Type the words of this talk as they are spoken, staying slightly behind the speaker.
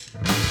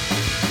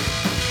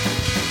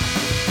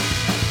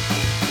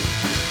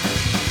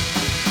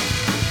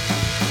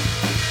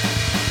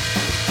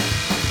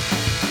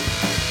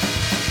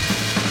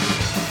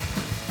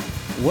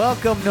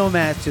Welcome,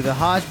 nomads, to the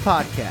Hajj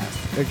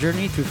Podcast, a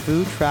journey through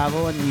food,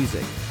 travel, and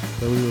music,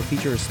 where we will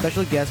feature a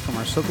special guest from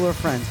our circle of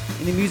friends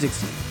in the music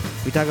scene.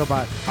 We talk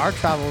about our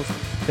travels,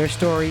 their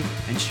story,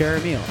 and share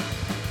a meal.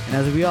 And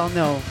as we all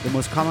know, the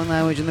most common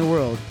language in the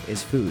world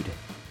is food.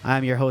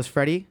 I'm your host,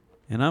 Freddie.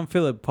 And I'm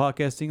Philip,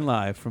 podcasting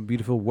live from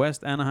beautiful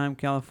West Anaheim,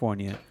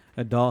 California,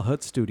 at Doll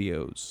Hut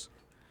Studios.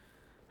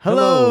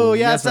 Hello,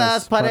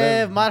 yasas,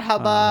 parev,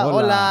 marhaba,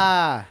 hola.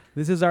 hola.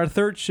 This is our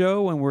third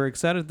show, and we're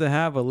excited to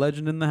have a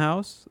legend in the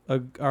house,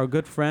 our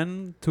good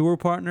friend, tour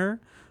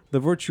partner, the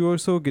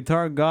virtuoso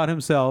guitar god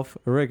himself,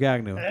 Rikk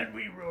Agnew. And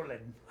we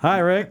rolling. Hi,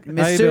 Rick. How you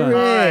Mr. doing? Rick.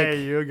 Hi,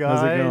 you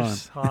How's it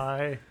guys.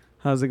 Hi.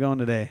 How's it going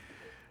today?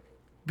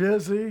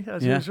 Busy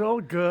as Yeah.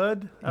 usual.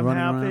 Good. I'm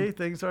Running happy.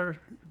 around?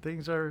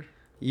 Things are.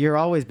 You're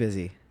always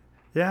busy.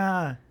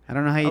 Yeah. I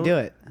don't know how you do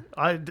it.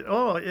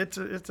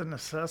 It's a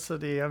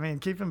necessity. I mean,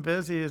 keeping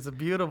busy is a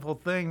beautiful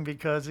thing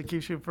because it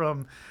keeps you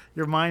from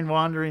your mind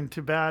wandering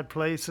to bad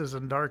places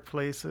and dark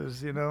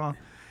places. You know,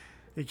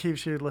 it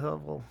keeps you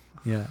level.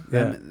 Yeah.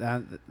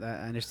 I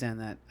understand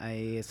that.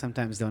 I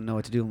sometimes don't know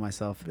what to do with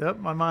myself. Yep,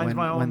 my mind's When-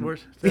 my own when-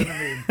 worst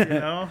enemy. You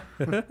know.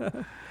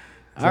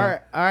 All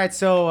right.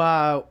 So,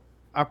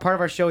 our part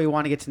of our show, we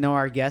want to get to know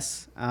our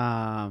guests.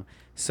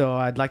 So,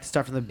 I'd like to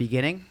start from the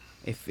beginning,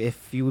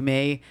 if you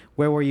may.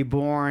 Where were you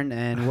born,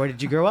 and where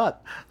did you grow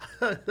up?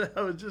 I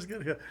was just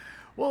gonna go.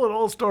 Well, it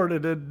all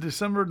started on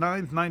December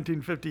 9th,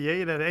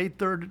 1958 at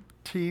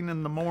 8:13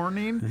 in the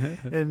morning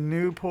in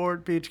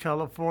Newport Beach,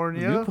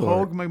 California. Newport.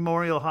 Hoag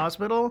Memorial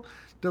Hospital,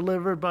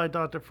 delivered by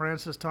Dr.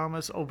 Francis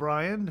Thomas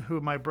O'Brien,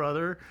 who my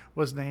brother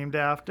was named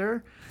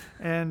after,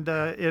 and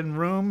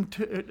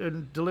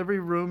in delivery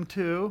room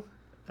 2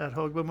 at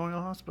Hoag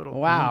Memorial Hospital.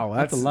 Wow,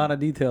 That's a lot of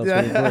details for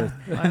your birth.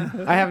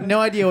 I have no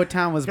idea what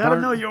town was Gotta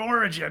born. know your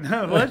origin.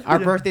 What? Our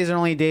birthdays are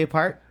only a day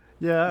apart.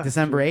 Yeah.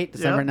 December 8th,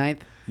 December 9th.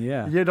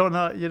 Yeah. You don't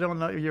know.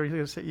 You're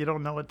gonna say you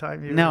don't know what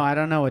time you. No, I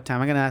don't know what time.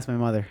 I'm going to ask my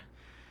mother.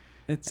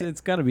 It's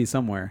got to be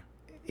somewhere.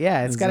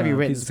 Yeah, it's Is, got to be a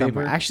written piece of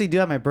somewhere. paper? I actually do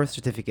have my birth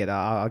certificate.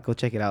 I'll go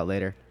check it out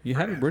later. You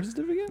have your birth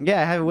certificate?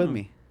 Yeah, I have it with Oh.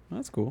 me.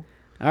 That's cool.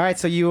 All right,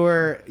 so you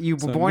were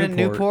So born in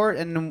Newport.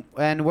 Newport,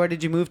 and where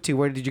did you move to?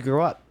 Where did you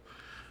grow up?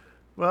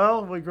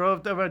 Well, we grew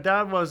up. My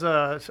dad was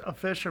a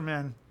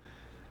fisherman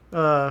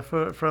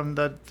from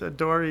the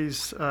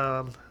Dory's.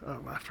 I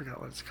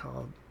forgot what it's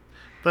called.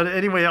 But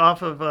anyway,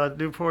 off of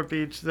Newport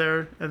Beach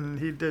there, and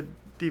he did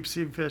deep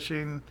sea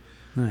fishing.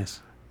 Nice.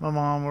 My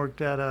mom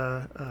worked at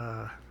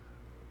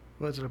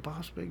was it a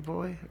Boss Big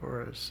Boy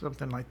or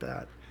something like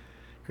that?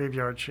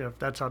 Graveyard shift.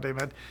 That's how they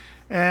met.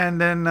 And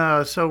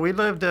then, so we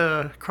lived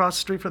across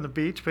the street from the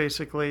beach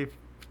basically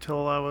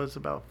till I was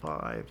about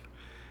 5.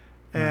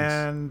 Nice.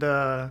 And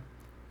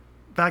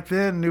back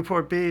then,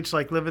 Newport Beach,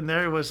 like living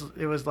there, it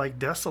was like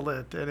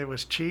desolate and it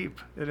was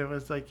cheap and it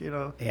was like, you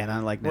know. Yeah,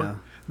 not like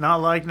now. Not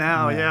like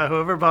now, Yeah. yeah.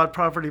 Whoever bought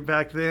property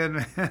back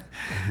then,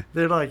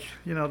 they're like,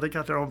 you know, they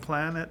got their own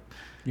planet.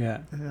 Yeah.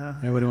 Yeah.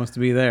 Everybody wants to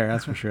be there.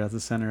 That's for sure. That's the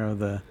center of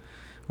the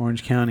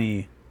Orange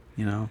County,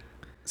 you know.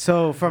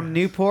 So from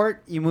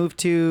Newport, you moved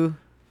to.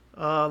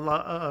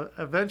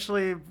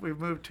 Eventually, we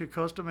moved to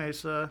Costa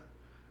Mesa,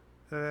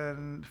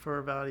 and for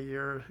about a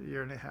year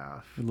and a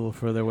half, A little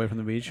further away from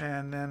the beach.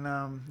 and then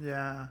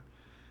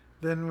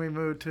then we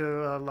moved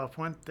to La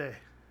Fuente.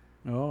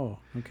 Oh,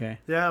 okay.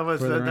 Yeah, it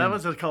was Further that in.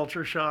 was a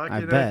culture shock. I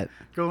you know, bet.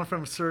 going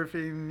from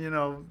surfing, you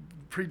know,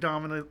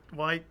 predominant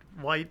white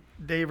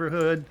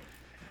neighborhood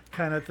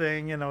kind of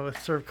thing, you know,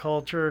 with surf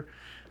culture,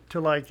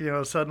 to like, you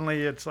know,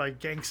 suddenly it's like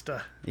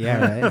gangsta.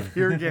 Yeah, right.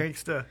 Pure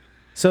gangsta.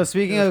 So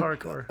speaking It was of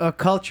hardcore.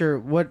 culture,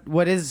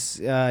 what is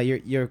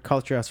your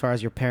culture as far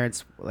as your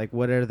parents? Like,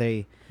 what are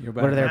they? Your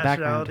What are their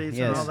background? Nationalities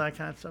Yes. and all that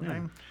kind of stuff. Yeah.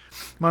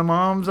 My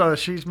mom's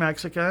she's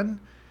Mexican,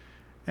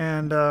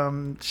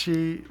 and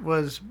she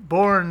was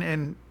born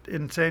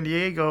in San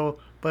Diego,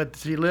 but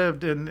she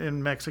lived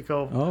in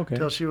Mexico Oh, okay.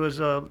 till she was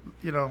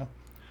you know,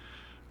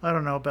 I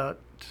don't know, about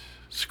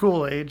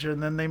school age,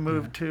 and then they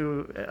moved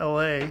to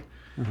L.A.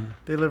 Uh-huh.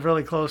 They live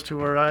really close to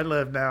where I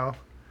live now,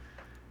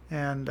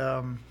 and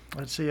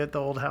I'd see at the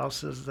old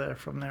houses there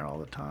from there all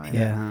the time.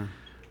 Yeah.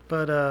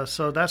 But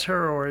so that's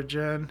her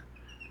origin.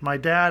 My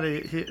dad,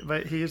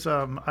 he's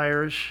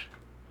Irish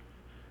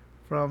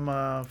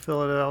from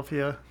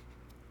Philadelphia.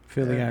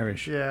 Philly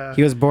Irish. Yeah.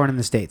 He was born in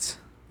the States.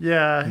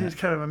 Yeah, he's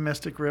kind of a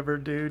Mystic River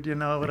dude, you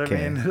know what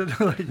Okay. I mean?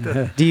 Like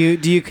the, Do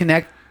you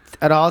connect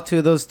at all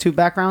to those two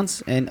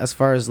backgrounds, and as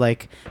far as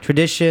like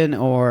tradition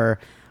or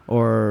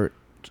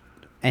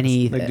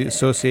any? Like, do you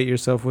associate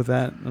yourself with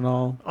that at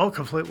all? oh,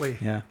 completely.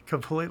 Yeah.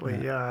 Completely,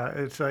 yeah.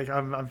 It's like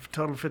I'm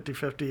total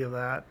 50-50 of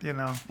that, you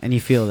know. And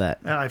you feel that?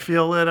 And I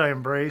feel it. I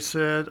embrace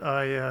it.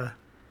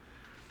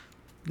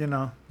 You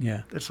know,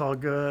 Yeah. it's all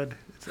good.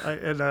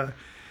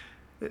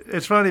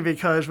 It's funny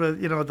because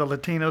with, you know, the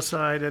Latino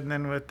side and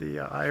then with the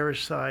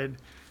Irish side,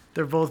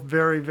 they're both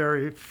very,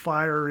 very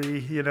fiery,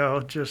 you know,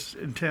 just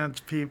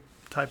intense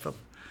type of.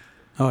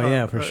 Oh,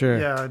 yeah, for sure.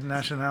 Yeah,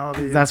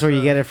 nationality. That's where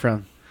you get it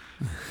from.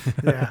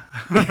 Yeah.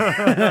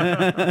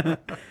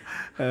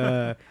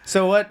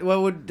 So what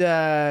would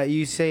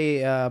you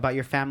say about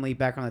your family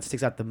background that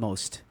sticks out the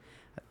most?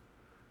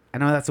 I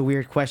know that's a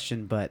weird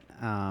question, but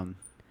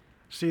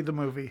See the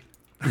movie.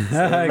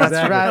 Exactly.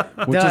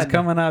 right. Which is Done.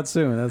 coming out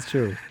soon. That's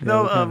true.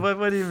 No, Yeah, we can-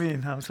 what do you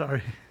mean? I'm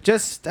sorry.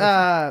 Just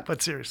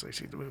But seriously,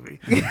 see the movie.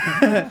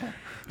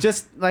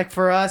 just like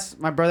for us,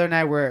 my brother and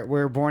I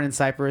were born in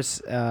Cyprus,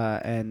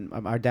 and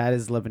our dad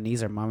is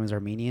Lebanese, our mom is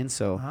Armenian.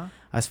 So Uh-huh.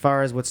 as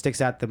far as what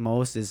sticks out the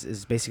most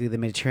is basically the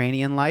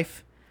Mediterranean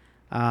life.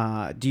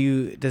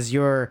 Does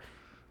your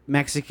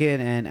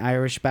Mexican and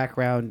Irish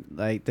background,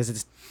 like, does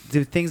it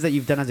do things that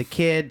you've done as a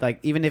kid, like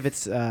even if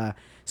it's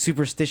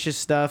superstitious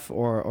stuff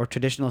or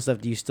traditional stuff,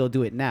 do you still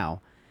do it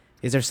now?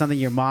 Is there something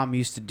your mom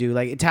used to do?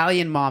 Like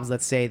Italian moms,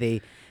 let's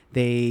say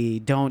they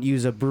don't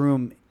use a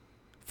broom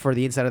for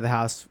the inside of the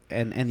house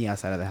and the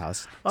outside of the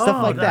house.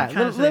 Stuff like that.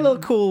 kind of Little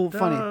thing. cool,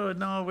 funny.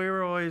 No, we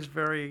were always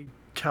very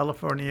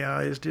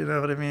Californiaized. You know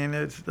what I mean?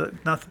 It's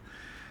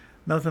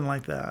nothing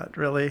like that,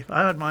 really.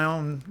 I had my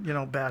own,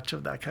 batch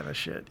of that kind of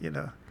shit,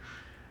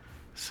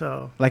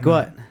 So, Like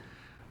what?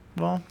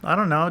 well, I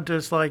don't know,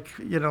 just like,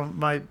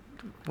 my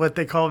what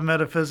they call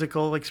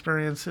metaphysical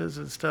experiences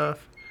and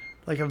stuff.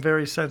 Like I'm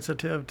very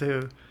sensitive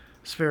to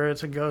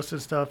spirits and ghosts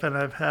and stuff, and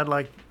I've had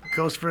like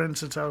ghost friends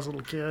since I was a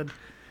little kid.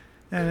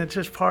 And it's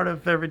just part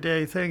of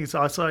everyday things.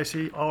 Also, I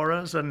see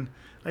auras, and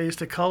I used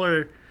to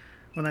color.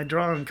 When I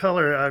draw in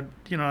color, I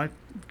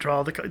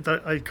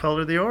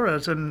color the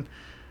auras, and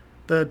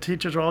the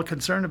teachers are all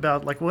concerned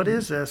about like, what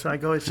is this? And I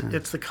go,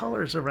 it's the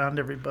colors around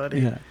everybody.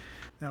 Yeah.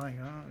 They're like,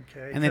 oh,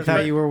 okay. And they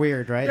thought you were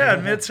weird, right? Yeah,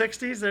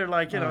 mid-60s, they're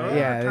like,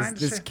 yeah, time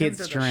this to kid's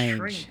send him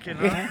to the strange.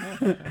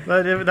 shrink,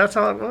 But that's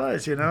how it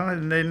was,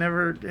 and they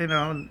never,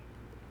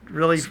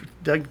 really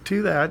dug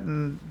to that,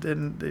 and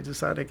then they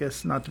decided, I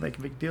guess, not to make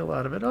a big deal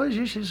out of it. Oh, it's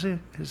usually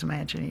his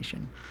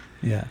imagination.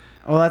 Yeah.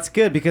 Well, that's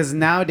good because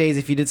nowadays,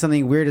 if you did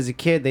something weird as a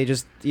kid, they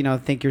just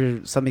think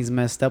something's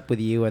messed up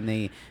with you, and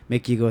they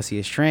make you go see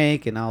a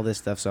shrink and all this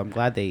stuff. So I'm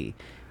glad they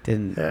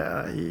didn't.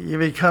 Yeah, you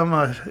become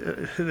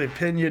they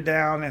pin you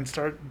down and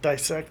start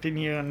dissecting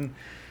you and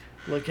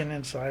looking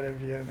inside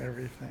of you and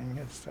everything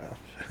and stuff.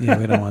 Yeah,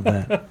 we don't want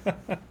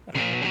that.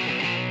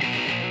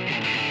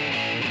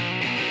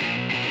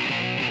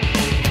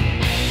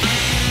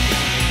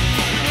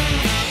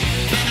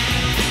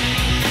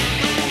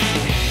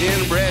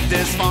 Inbred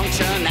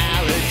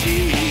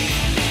dysfunctionality.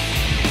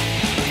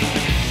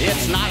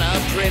 It's not a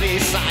pretty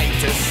sight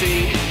to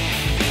see.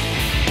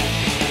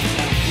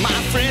 My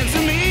friends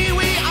and me,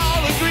 we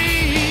all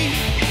agree.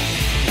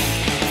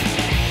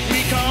 We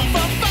come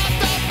from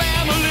fucked up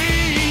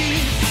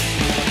families.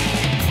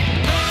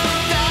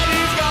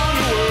 Daddy's gone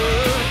to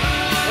work,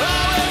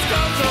 always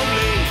comes home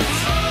late.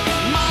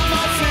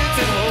 Mama sits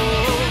at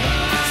home,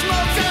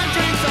 smokes and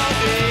drinks all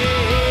day.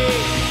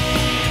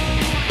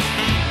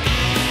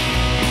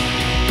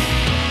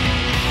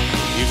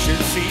 You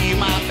should see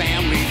my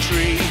family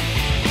tree.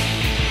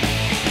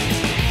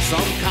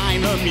 Some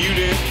kind of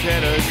mutant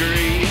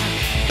pedigree.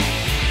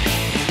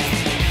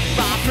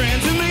 My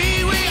friends and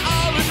me, we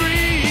all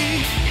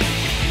agree.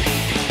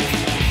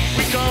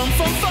 We come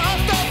from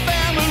fucked up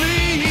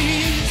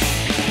families.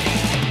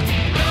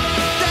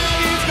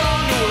 Daddy's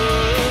gone to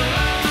work,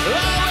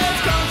 always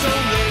comes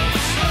home late.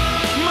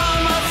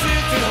 Mama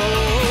sits at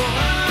home,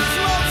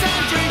 smokes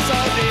and drinks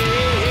all day.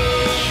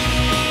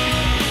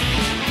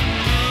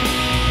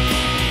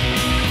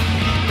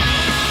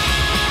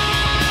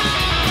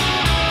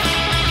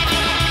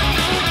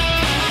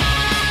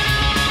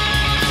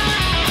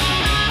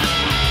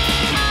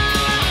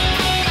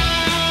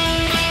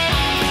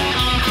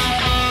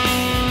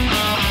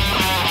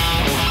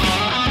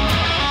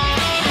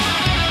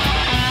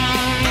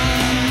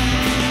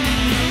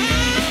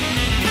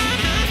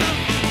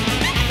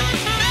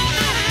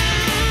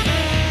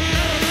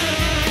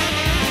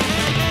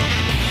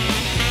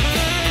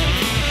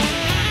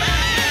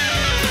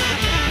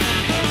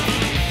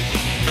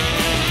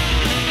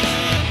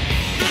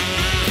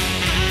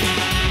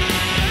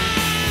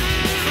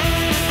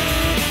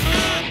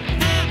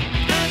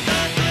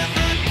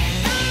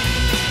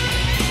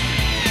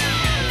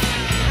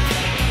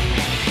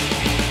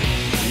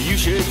 You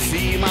should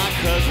see my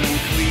cousin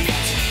Cleet.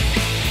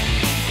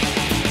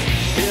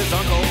 His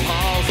Uncle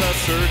Paul's a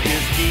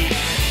circus geek.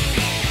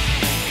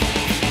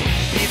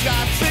 He's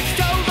got 6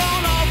 toes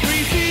on all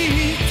 3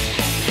 feet.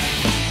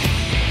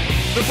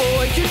 The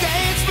boy can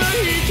dance, but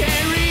he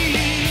can't read.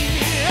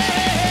 Yeah.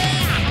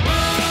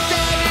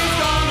 Daddy's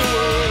gone to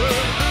work.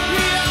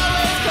 He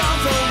always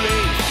comes home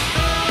late.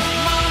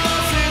 Mama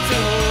sits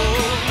at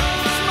home,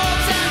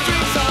 smokes and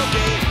drinks all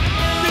day.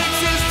 Big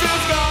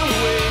sister's gone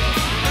away.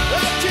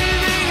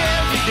 Achieving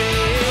every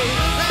day.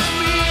 And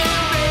me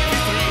and baby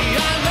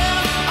 3 are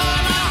left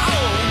on our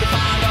own to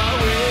find our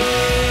way.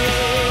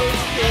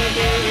 Yeah,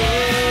 yeah, yeah.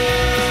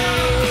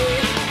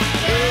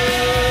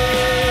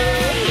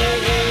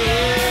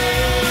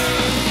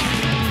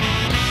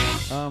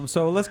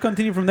 So let's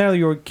continue from there.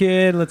 You were a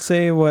kid. Let's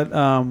say what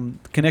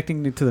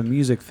connecting to the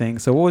music thing.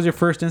 So what was your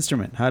first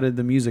instrument? How did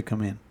the music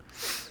come in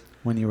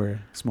when you were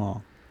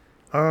small?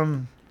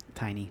 Um,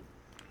 Tiny.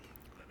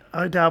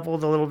 I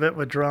dabbled a little bit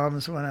with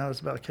drums when I was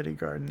about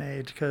kindergarten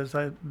age because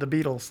the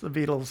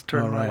Beatles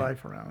turned Oh, my right.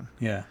 life around.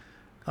 Yeah.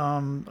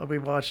 We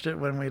watched it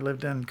when we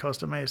lived in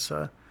Costa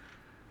Mesa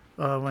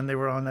when they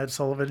were on that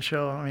Sullivan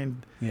show. I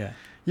mean, Yeah.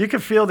 you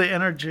could feel the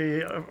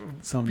energy,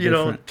 Something you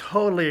know, different.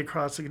 totally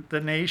across the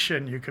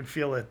nation. You could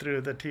feel it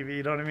through the TV.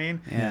 You know what I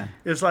mean? Yeah.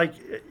 It's like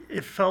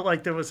it felt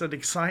like there was an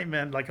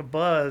excitement, like a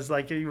buzz.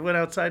 Like you went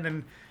outside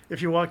and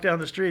if you walked down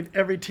the street,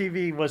 every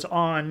TV was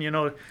on. You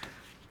know,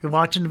 you're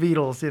watching the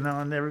Beatles. You know,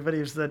 and everybody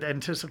was that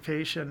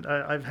anticipation.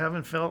 I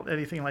haven't felt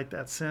anything like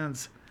that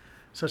since.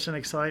 Such an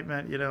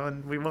excitement, you know.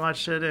 And we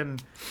watched it,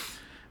 and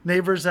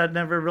neighbors that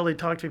never really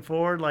talked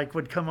before, like,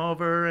 would come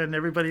over, and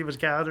everybody was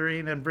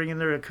gathering and bringing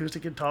their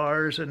acoustic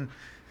guitars and.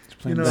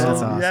 You know,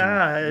 That's awesome.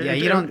 yeah, Yeah,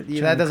 it- you don't.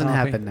 it- That doesn't coffee.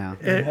 happen now.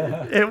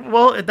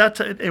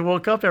 it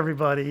woke up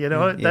everybody, you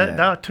know. Yeah.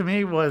 That to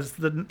me was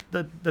the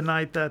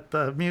night that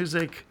the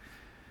music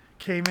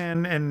came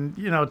in and,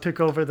 you know, took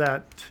over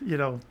that, you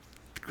know,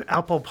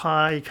 apple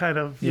pie kind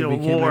of, you Yeah, know,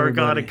 became war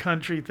god everybody. of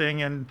country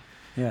thing, and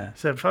Yeah.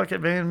 said, fuck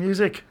it, man,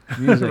 music,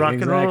 Music, rock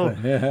and roll.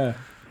 exactly. Yeah.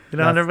 You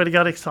know, and everybody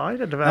got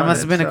excited about it. That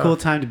must have been a so- cool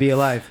time to be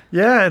alive.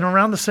 Yeah, and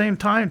around the same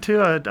time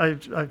too,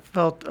 I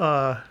felt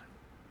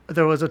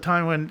there was a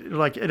time when,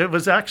 like, it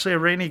was actually a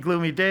rainy,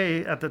 gloomy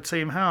day at that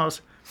same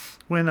house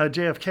when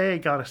JFK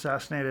got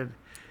assassinated,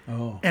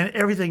 Oh. and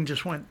everything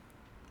just went.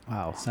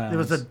 Wow. Silence. It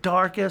was the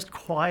darkest,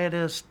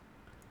 quietest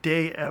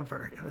day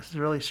ever. It was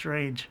really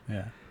strange.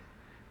 Yeah.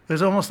 It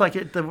was almost like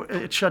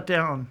it shut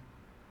down.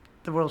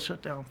 The world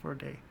shut down for a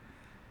day,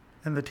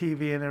 and the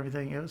TV and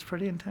everything. It was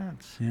pretty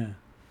intense. Yeah.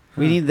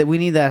 We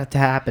need that to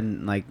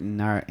happen like in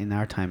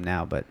our time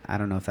now, but I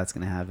don't know if that's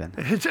gonna happen.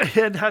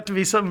 It had to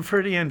be something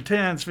pretty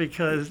intense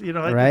because, you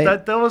know,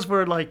 Right. those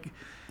were like,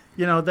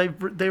 you know,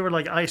 they were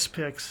like ice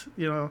picks.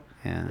 You know,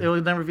 Yeah. it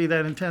would never be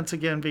that intense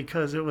again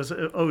because it was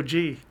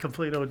OG,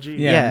 complete OG.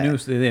 Yeah. Yeah.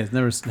 News. It is.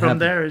 Never From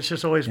happened. there, it's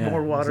just always Yeah,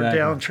 more watered exactly.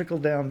 down,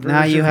 trickled down.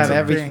 Now you versions have of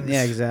everything. things.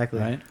 Yeah, exactly.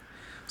 Right.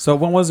 So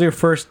when was your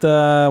first?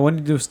 When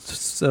did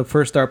you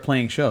first start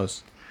playing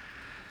shows?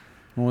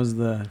 When was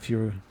if you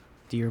were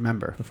Do you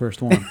remember? the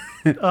first one?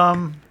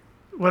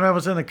 When I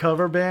was in a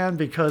cover band,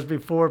 because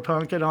before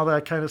punk and all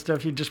that kind of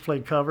stuff, you just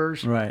played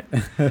covers. Right.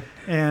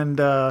 And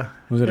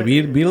Was it a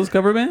Beatles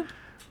cover band?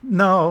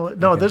 no,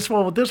 Okay.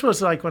 this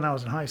was like when I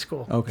was in high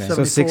school. Okay.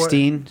 So 74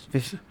 16.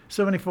 15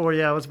 74,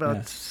 yeah, I was about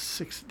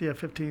Yeah.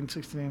 15,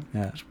 16.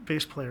 Yeah. I was a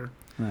bass player.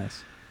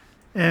 Nice.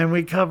 And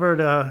we covered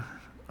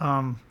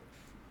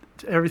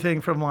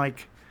everything from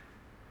like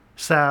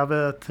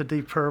Sabbath to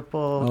Deep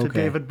Purple to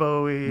Okay. David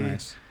Bowie,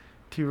 Nice.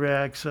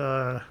 T-Rex,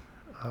 Led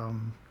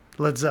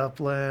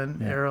Zeppelin,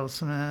 Yeah.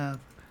 Aerosmith,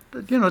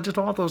 you know, just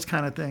all those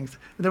kind of things.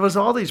 There was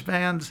all these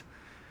bands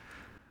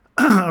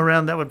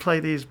around that would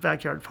play these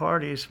backyard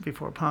parties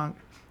before punk,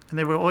 and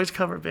they were always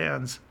cover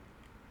bands.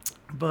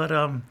 But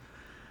it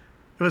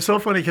was so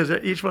funny because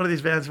each one of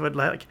these bands would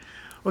like,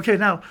 okay,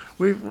 now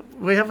we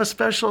have a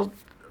special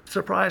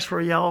surprise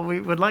for y'all.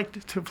 We would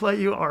like to play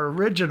you our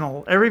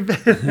original. Every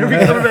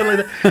cover band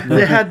like that,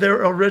 they had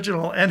their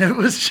original, and it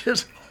was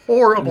just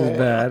horrible. It was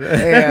bad.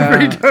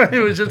 Every time it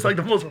was just like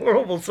the most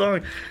horrible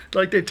song.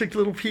 Like they took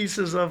little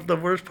pieces of the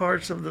worst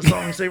parts of the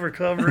songs they were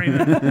covering.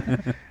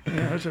 And, you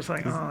know, it was just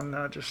like, oh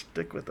no, just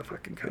stick with the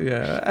fucking cover.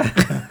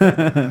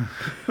 Yeah.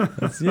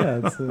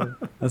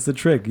 That's the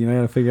trick. You know, you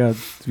gotta figure out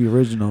to be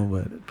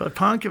original, But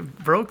punk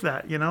broke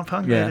that, you know.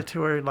 Punk Yeah. made it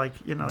to where, like,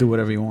 you know, do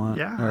whatever you want.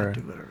 yeah, Or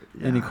do whatever.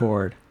 Yeah. any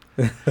chord.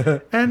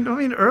 And I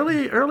mean,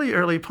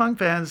 early punk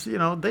bands, you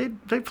know, they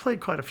played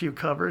quite a few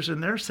covers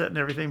in their set and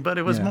everything, but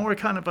it was Yeah. more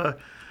kind of a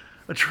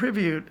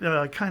tribute,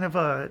 kind of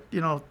a,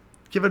 you know,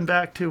 giving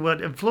back to what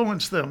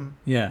influenced them.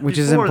 Yeah. Which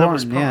is Before there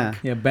was important. Yeah.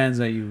 punk. Yeah. Bands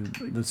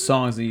the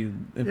songs that you.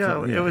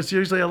 Yeah, it was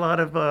usually a lot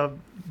of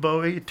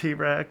Bowie,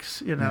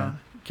 T-Rex, you know, Yeah.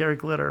 Gary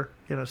Glitter,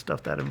 you know,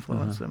 stuff that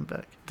influenced Uh-huh. them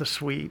back. The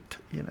Sweet,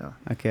 you know.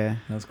 Okay.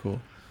 That's cool.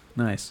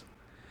 Nice.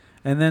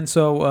 And then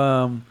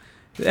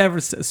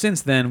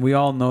since then, we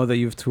all know that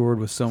you've toured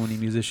with so many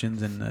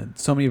musicians and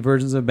so many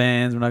versions of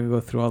bands. We're not gonna go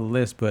through all the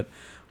list, but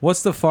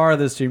what's the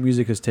farthest your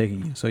music has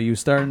taken you? So you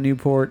started in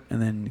Newport,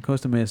 and then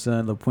Costa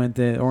Mesa, La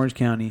Puente, Orange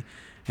County,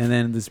 and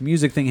then this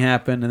music thing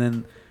happened. And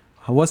then,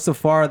 what's the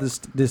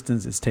farthest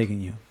distance it's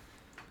taken you?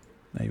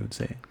 That you would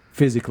say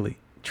physically,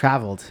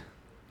 Traveled.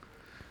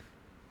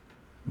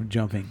 or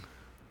jumping.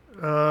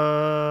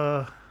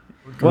 Uh,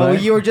 Well,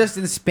 Right. you were just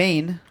in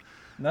Spain.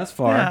 That's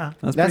far. Yeah.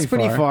 That's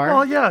pretty far.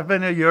 well, yeah, I've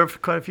been to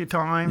Europe quite a few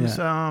times.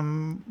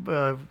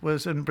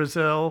 Was in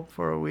Brazil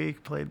for a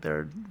week, played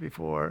there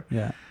before.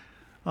 Yeah.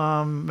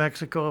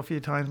 Mexico a few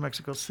times,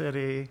 Mexico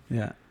City.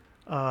 Yeah.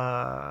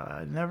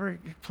 Never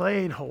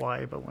played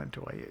Hawaii, but went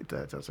to Hawaii.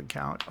 That doesn't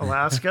count.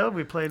 Alaska,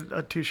 we played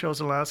 2 shows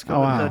in Alaska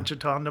Oh, wow. with the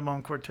Gitane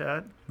Demone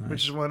Quartet,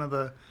 which is one of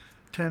the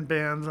 10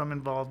 bands I'm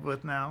involved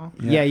with now.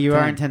 Yeah, you are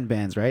 10. in 10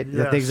 bands, right? Is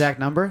that the Yes. exact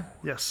number?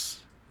 Yes.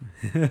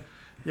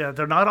 Yeah,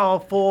 they're not all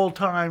full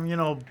time, you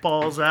know,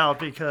 balls out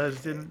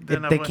because then I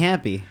They went-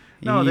 can't be.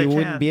 No, you they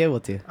wouldn't can't. be able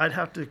to. I'd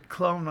have to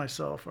clone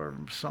myself or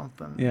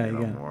something. Yeah, you know,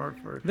 you can. more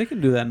for They can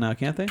do that now,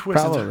 can't they?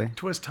 Probably.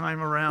 twist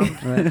time around,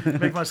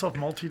 make myself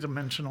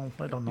multi-dimensional.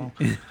 I don't know.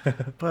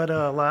 But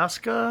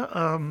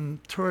Alaska,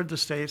 toured the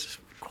States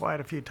quite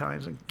a few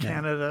times, in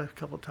Canada a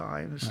couple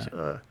times.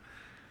 Right.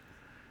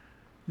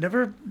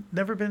 Never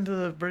been to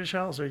the British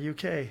Isles or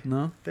UK.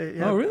 No.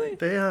 Oh, really?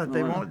 They wow.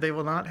 won't. They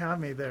will not have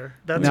me there.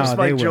 That's No, just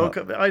my they will. joke.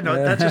 I know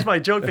that's just my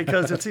joke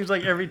because it seems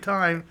like every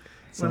time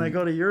when I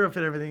go to Europe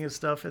and everything and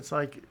stuff, it's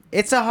like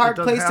It's a hard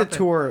It doesn't place happen. to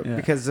tour Yeah.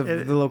 because of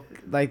It- the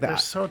they're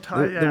so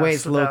tight. the way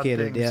it's about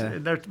located. things. Yeah.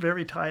 They're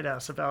very tight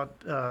ass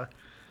about.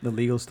 The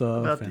legal stuff.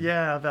 About and-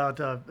 about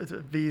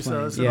visas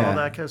Planes. and all Yeah.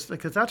 that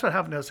because that's what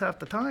happened to us half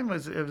the time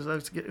was it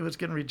was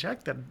getting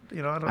rejected.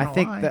 You know, I don't know I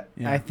think why. that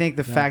Yeah, I think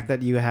the exactly. fact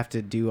that you have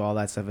to do all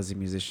that stuff as a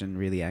musician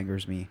really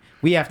angers me.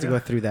 We have to go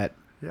through that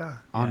Yeah.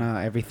 on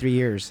every 3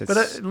 years. But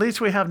at least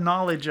we have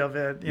knowledge of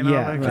it, you know.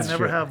 Yeah, we can that's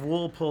never true. have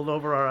wool pulled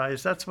over our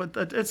eyes. That's what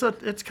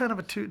it's kind of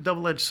a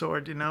double-edged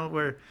sword, you know,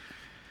 where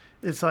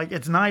it's like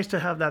it's nice to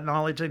have that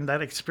knowledge and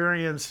that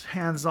experience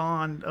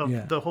hands-on of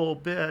Yeah. the whole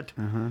bit.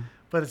 Uh-huh.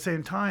 But at the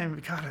same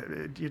time, God,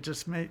 it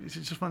just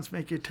wants to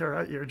make you tear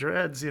out your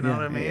dreads. You know Yeah.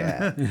 what I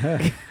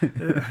mean?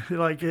 Yeah.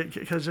 Like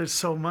because there's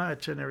so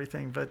much and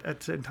everything. But at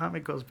the same time,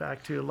 it goes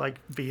back to like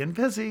being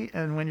busy,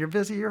 and when you're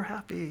busy, you're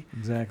happy.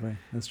 Exactly.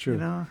 That's true. You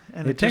know,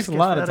 and it takes just a gets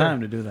lot of better. time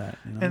to do that.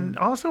 You know? And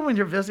also, when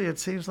you're busy, it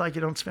seems like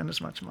you don't spend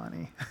as much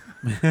money.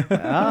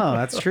 Oh,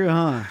 that's true,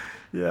 huh?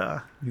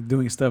 Yeah. You're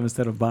doing stuff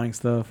instead of buying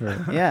stuff. Or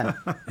Yeah.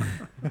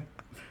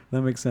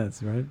 that makes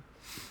sense, right?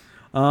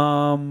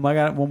 I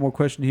got one more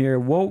question here.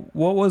 What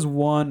was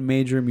one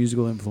major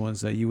musical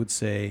influence that you would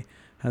say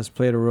has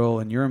played a role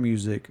in your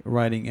music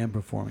writing and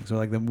performing? So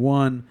like the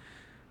one,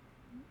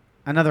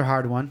 Another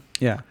hard one.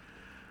 yeah,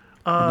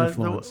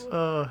 influence.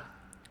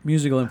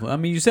 Musical influence. I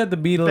mean, you said the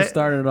Beatles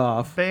started it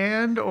off.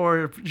 Band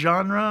or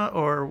genre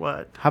or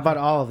what? How about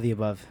all of the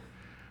above?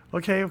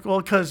 Okay,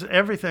 well, because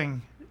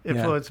everything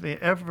influenced me.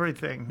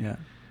 Everything.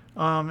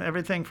 Yeah,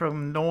 Everything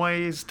from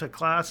noise to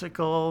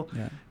classical.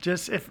 yeah,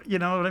 Just if you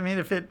know what I mean.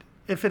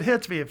 If it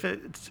hits me,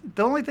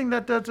 the only thing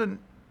that doesn't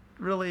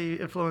really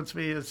influence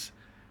me is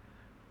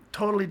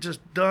totally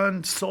just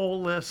done,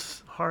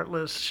 soulless,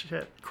 heartless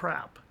shit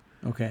crap.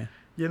 okay.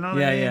 You know what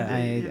Yeah, I mean? yeah. I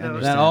You know,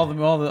 understand.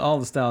 That all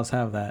the styles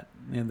have that.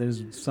 Yeah,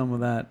 there's some of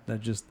that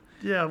just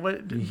Yeah,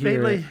 You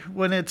hear mainly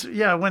when it's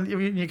when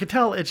you can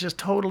tell it's just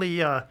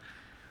totally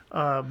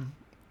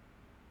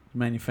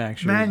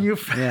manufactured.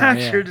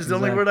 manufactured is the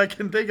only word I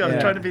can think of. Yeah.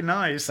 I'm trying to be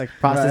nice. It's like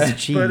processed Right.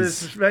 cheese. But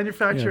it's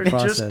manufactured Yeah,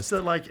 just processed.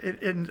 to like,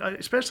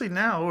 especially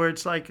now where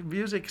it's like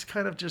music's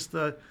kind of just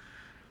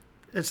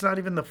it's not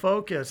even the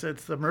focus,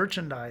 it's the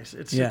merchandise.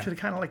 It's Yeah.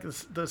 kind of like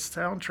the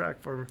soundtrack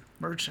for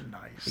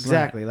merchandise.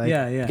 Exactly. Like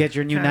Yeah. get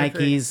your new Kinda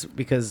thing. Nikes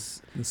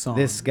because The song.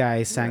 this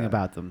guy sang Yeah.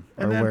 about them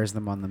or And then- wears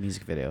them on the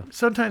music video.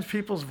 Sometimes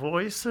people's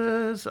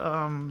voices,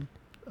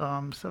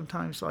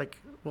 sometimes like,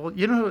 well,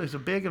 you know who is a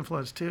big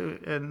influence too,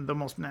 and the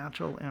most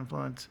natural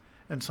influence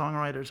in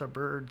songwriters are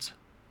birds.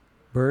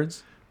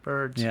 Birds.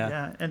 Birds, Yeah.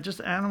 yeah, and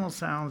just animal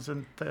sounds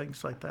and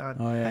things like that.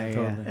 Oh yeah, Yeah.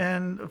 totally.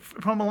 And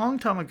from a long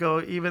time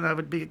ago, even I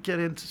would get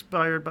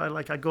inspired by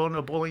like I go into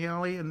a bowling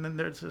alley, and then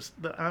there's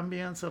the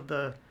ambience of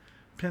the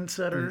pin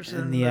setters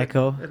And the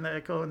echo. and the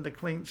echo and the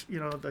clean,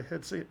 the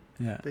hits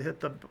Yeah. they hit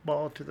the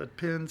ball to the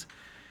pins,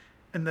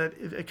 and that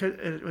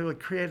it would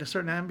create a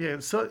certain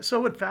ambience.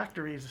 So would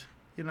factories,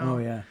 Oh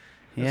yeah.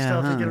 and Yeah.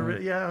 stuff to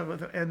huh.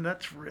 get and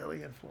that's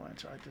really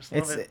influential. I just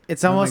love it.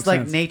 It's That almost makes like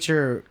sense.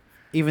 nature,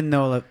 even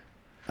though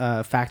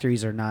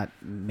factories are not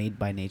made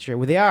by nature.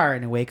 Well, they are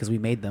in a way because we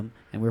made them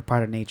and we're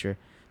part of nature.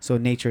 So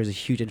nature is a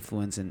huge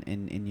influence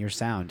in your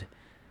sound.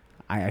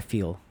 I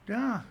feel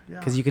Yeah.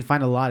 because you can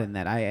find a lot in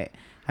that. I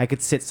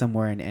could sit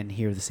somewhere and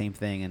hear the same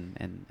thing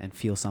and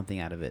feel something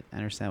out of it. I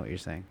understand what you're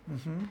saying.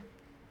 Mm-hmm.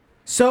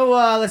 So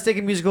let's take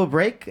a musical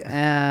break.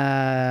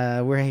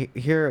 We're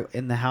here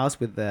in the house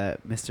with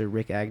Mr.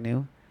 Rikk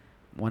Agnew,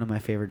 one of my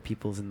favorite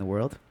peoples in the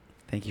world.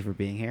 Thank you for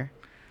being here.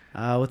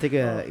 We'll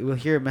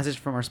hear a message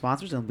from our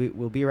sponsors and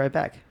we'll be right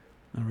back.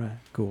 All right.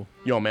 Cool.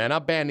 Yo, man,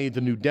 our band needs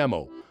a new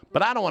demo,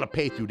 but I don't want to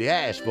pay through the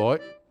ass for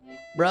it.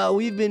 Bro,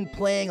 we've been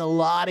playing a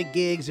lot of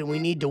gigs and we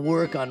need to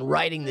work on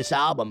writing this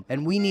album,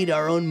 and we need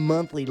our own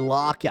monthly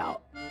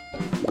lockout.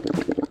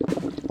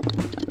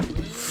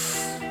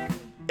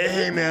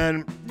 Hey,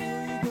 man,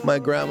 my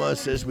grandma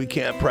says we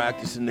can't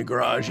practice in the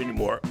garage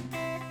anymore.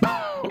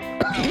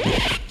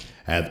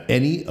 Have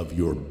any of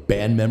your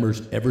band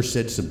members ever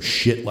said some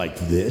shit like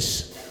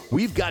this?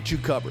 We've got you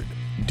covered.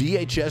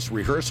 DHS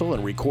Rehearsal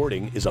and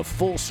Recording is a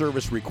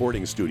full-service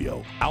recording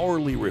studio,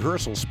 hourly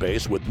rehearsal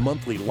space with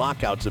monthly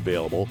lockouts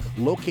available,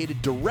 located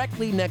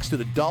directly next to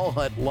the Doll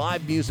Hut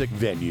live music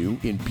venue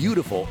in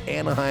beautiful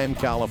Anaheim,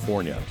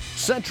 California.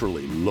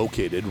 Centrally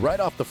located right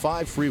off the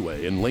 5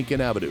 freeway in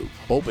Lincoln Avenue.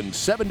 Open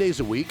 7 days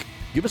a week.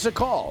 Give us a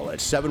call at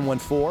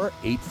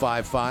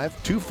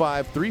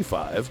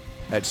 714-855-2535.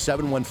 At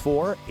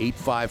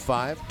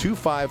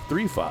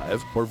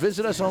 714-855-2535 or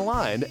visit us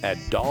online at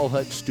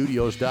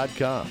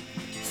dollhutstudios.com.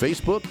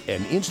 Facebook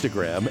and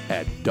Instagram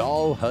at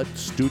Doll Hut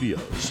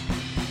Studios.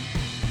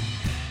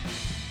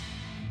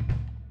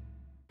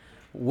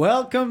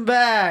 Welcome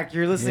back.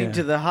 You're listening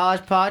to the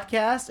Hajj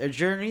Podcast, a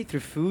journey through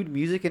food,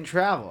 music, and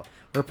travel.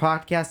 We're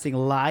podcasting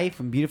live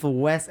from beautiful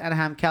West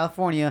Anaheim,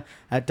 California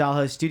at Doll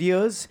Hut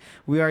Studios.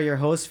 We are your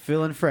hosts,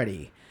 Phil and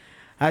Freddie.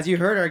 As you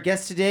heard, our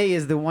guest today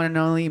is the one and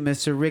only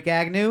Mr. Rikk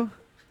Agnew.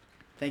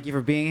 Thank you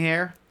for being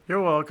here.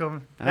 You're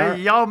welcome.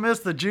 Hey, y'all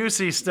missed the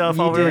juicy stuff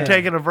while we did. were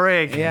taking a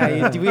break.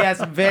 Yeah, we had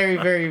some very,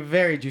 very,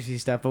 very juicy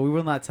stuff, but we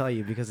will not tell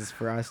you because it's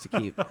for us to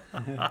keep.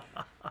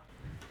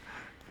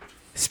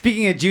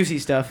 Speaking of juicy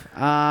stuff,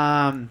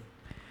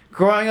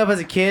 growing up as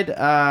a kid,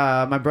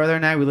 my brother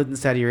and I, we lived in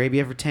Saudi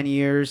Arabia for 10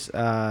 years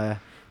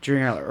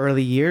during our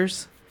early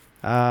years.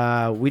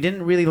 We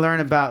didn't really learn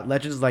about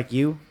legends like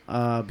you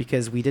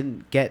because we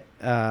didn't get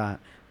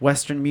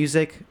Western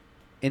music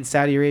in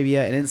Saudi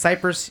Arabia. And in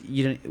Cyprus,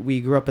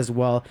 we grew up as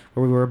well.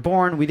 Where we were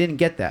born, we didn't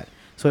get that.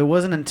 So it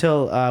wasn't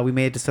until we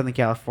made it to Southern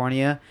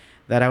California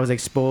that I was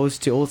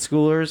exposed to old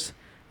schoolers.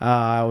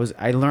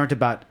 I learned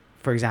about,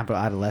 for example,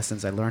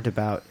 adolescence. I learned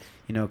about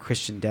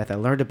Christian death. I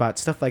learned about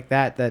stuff like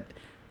that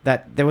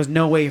there was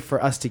no way for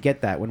us to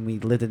get that when we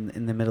lived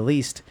in the Middle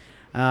East.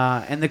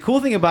 And the cool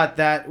thing about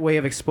that way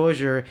of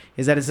exposure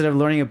is that instead of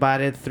learning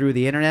about it through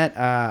the internet,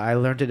 I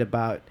learned it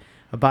about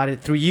it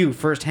through you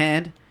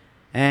firsthand.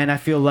 And I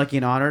feel lucky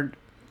and honored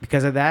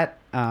because of that.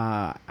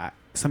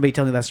 Somebody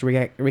told me that's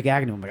Rikk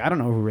Agnew. I'm like, I don't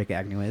know who Rikk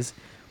Agnew is,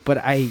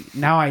 but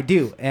now I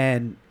do.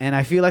 And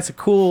I feel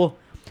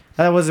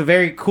that was a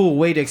very cool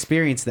way to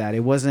experience that. It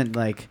wasn't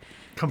like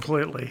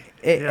completely.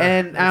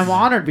 And I'm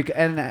honored because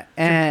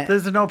and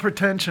there's no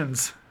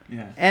pretensions.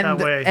 Yeah.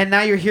 And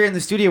now you're here in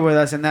the studio with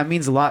us, and that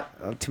means a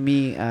lot to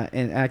me.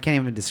 And I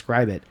can't even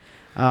describe it.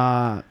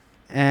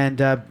 And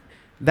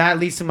that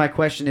leads to my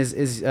question: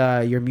 is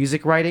your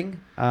music writing?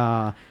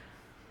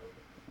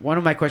 One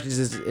of my questions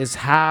is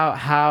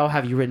how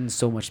have you written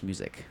so much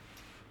music?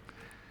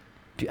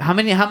 How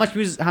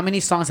many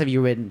songs have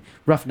you written?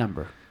 Rough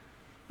number.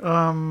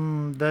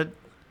 That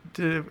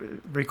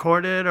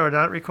recorded or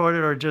not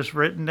recorded or just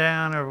written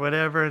down or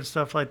whatever and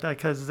stuff like that,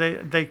 because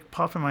they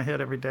pop in my head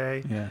every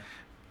day.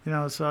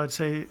 Yeah. So I'd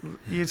say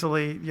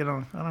easily, I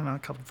don't know, a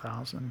couple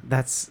thousand.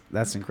 That's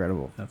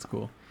incredible. That's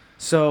cool.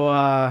 So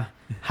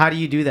how do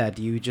you do that?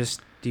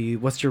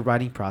 What's your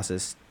writing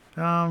process?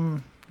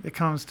 It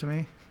comes to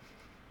me.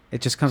 It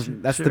just comes.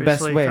 That's the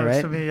best way, right?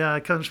 It comes to me. Yeah,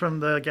 it comes from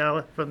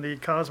the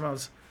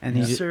cosmos.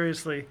 And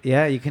seriously.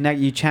 Yeah, you connect.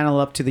 You channel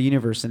up to the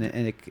universe, and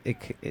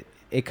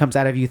it comes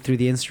out of you through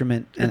the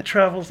instrument. And it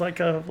travels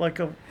like a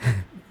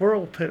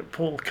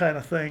whirlpool kind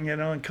of thing,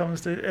 and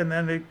comes to, and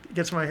then it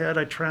gets in my head.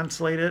 I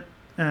translate it,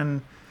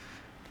 and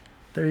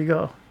there you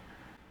go.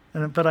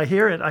 But I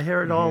hear it. I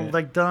hear it all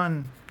like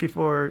done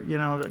before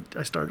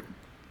I start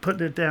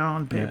putting it down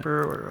on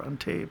paper or on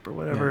tape or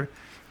whatever. Yeah.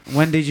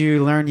 When did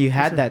you learn you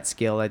had that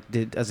skill?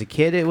 As a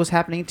kid it was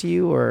happening to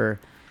you, or?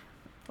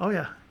 Oh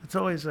yeah, it's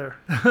always there.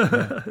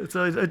 Yeah.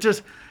 It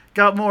just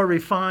got more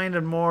refined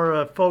and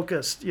more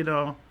focused,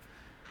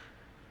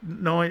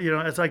 knowing,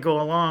 as I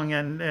go along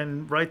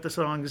and write the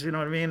songs, you know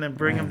what I mean, and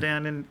bring them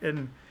down,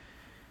 and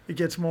it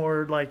gets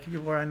more like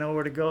where I know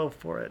where to go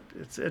for it.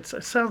 It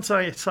sounds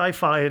like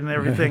sci-fi and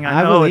everything.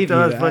 I know it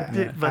does,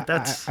 but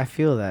that's. I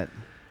feel that.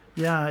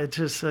 Yeah, it's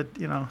just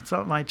it's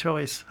not my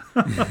choice.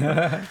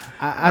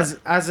 As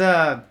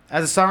a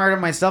songwriter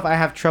myself, I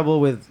have trouble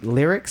with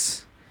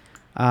lyrics.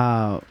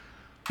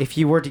 If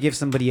you were to give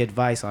somebody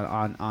advice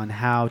on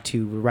how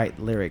to write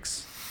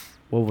lyrics,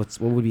 what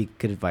would be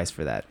good advice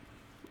for that?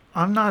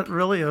 I'm not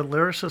really a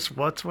lyricist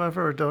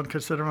whatsoever, or don't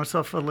consider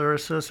myself a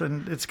lyricist,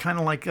 and it's kind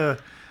of like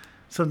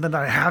something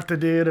I have to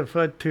do to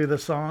put to the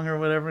song or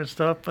whatever and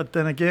stuff. But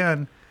then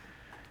again,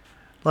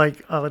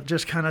 like I'll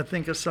just kind of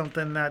think of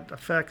something that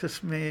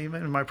affects me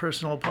in my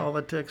personal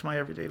politics, my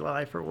everyday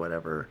life, or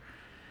whatever,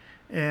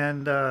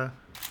 and then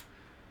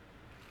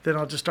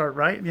I'll just start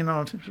writing,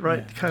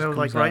 kind of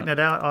like writing it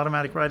out,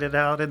 automatic write it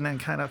out, and then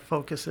kind of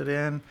focus it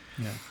in,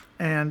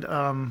 and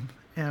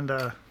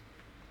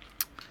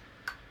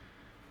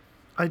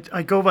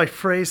I go by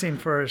phrasing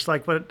first.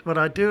 Like what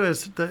I do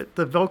is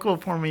the vocal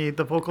for me,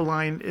 the vocal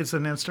line is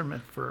an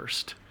instrument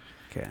first.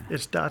 Okay.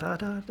 It's da da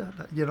da da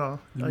da.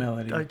 The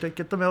melody. I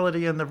get the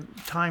melody and the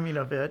timing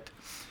of it.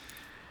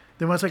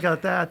 Then once I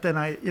got that, then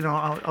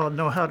I'll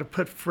know how to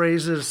put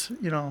phrases,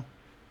 to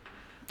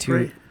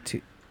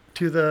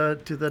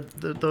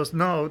those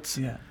notes.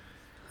 Yeah.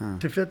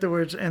 To fit the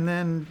words, and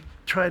then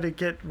try to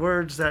get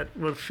words that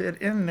will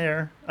fit in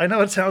there. I know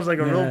it sounds like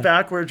a real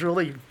backwards,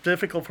 really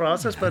difficult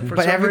process, but for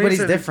some everybody's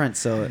reason, different,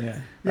 so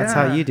that's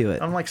how you do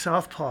it. I'm like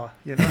Southpaw,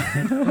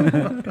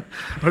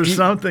 or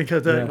something,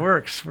 because it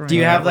works for me. Do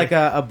you have like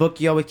a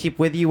book you always keep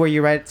with you where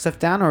you write stuff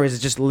down, or is it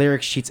just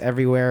lyric sheets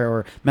everywhere,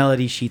 or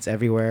melody sheets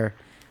everywhere,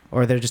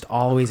 or they're just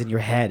always in your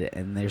head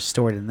and they're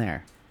stored in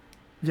there?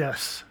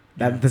 Yes.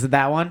 Is it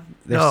that one?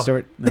 No.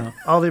 No.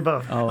 All the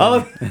above.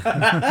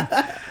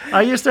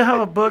 I used to have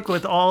a book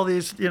with all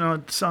these,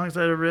 songs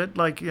that I read,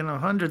 like,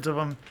 hundreds of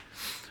them,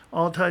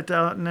 all typed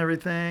out and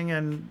everything,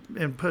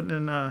 and put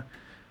in a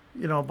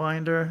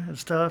binder and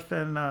stuff.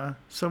 And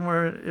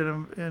somewhere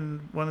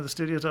in one of the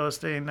studios I was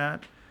staying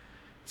at,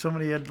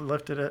 somebody had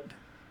lifted it.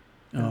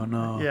 Oh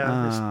no.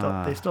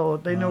 Yeah, they stole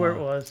it. They knew where it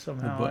was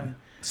somehow.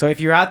 So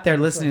if you're out there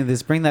listening to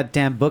this, bring that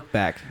damn book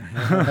back.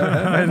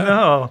 I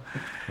know.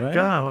 Right?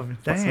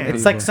 God, dang.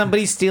 It's like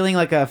somebody stealing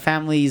like a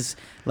family's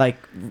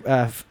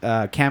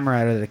camera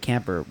out of the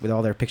camper with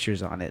all their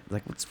pictures on it.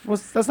 Like,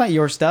 that's not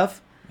your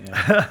stuff.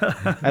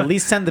 Yeah. At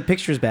least send the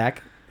pictures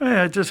back.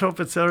 I just hope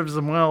it serves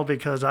them well,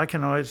 because I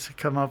can always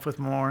come up with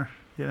more,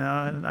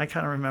 and I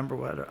kind of remember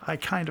what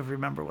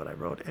I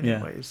wrote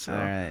anyways. So. All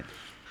right.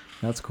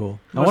 That's cool.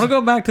 I want to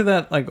go back to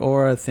that like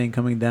aura thing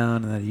coming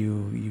down, and that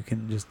you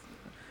can just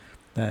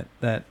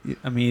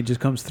it just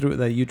comes through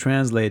that you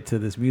translate to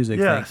this music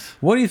Yes. thing.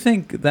 What do you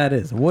think that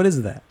is? What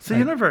is that? It's the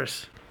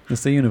universe.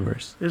 It's the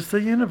universe. It's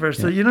the universe.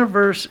 Yeah. The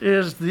universe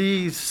is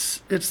the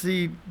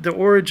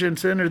origin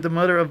center, the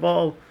mother of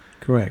all.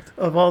 Correct.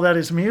 Of all that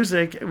is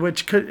music,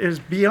 which is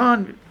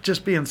beyond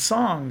just being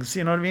songs.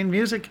 You know what I mean?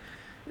 Music,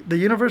 the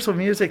universal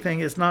music thing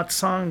is not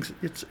songs.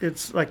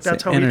 It's like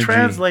that's how energy. we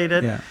translate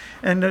it Yeah.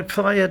 and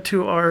apply it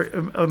to our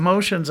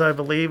emotions, I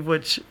believe,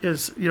 which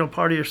is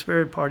part of your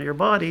spirit, part of your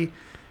body,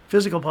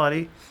 physical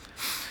body,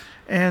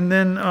 and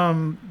then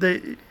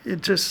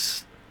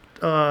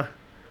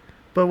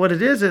But what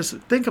it is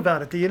think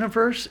about it. The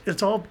universe,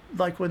 it's all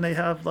like when they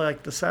have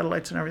like the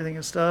satellites and everything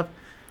and stuff.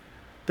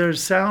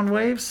 There's sound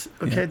waves,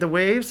 okay, Yeah. the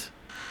waves,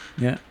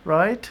 Yeah.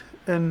 right?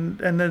 And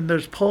then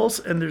there's pulse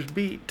and there's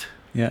beat,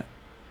 Yeah.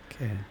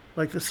 Okay.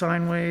 like the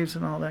sine waves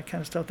and all that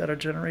kind of stuff that are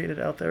generated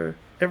out there.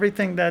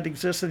 Everything that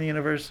exists in the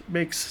universe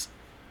makes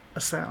a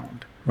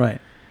sound.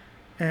 Right.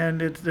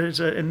 And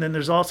then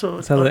there's also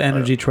That's how the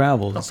energy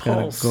travels. a It's got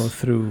pulse. to go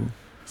through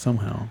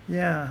somehow.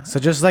 Yeah. So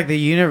just like the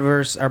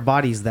universe, our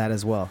body's that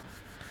as well.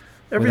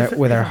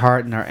 With our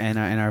heart and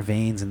our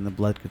veins and the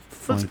blood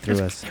flowing through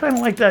us. It's kind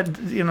of like that,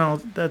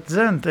 that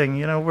Zen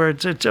thing, where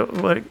it's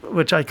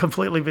which I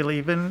completely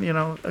believe in,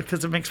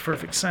 because it makes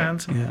perfect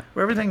sense. Yeah.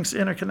 Where everything's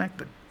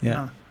interconnected.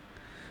 Yeah.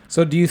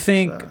 So do you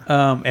think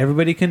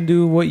everybody can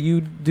do what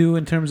you do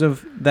in terms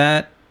of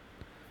that,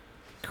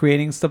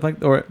 creating stuff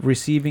or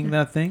receiving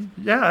that thing?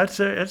 Yeah, it's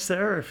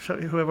there if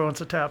whoever wants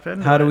to tap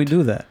in. How do we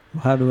do that?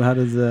 How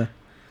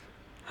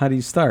do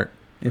you start?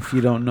 If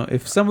you don't know,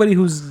 if somebody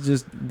who's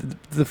just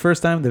the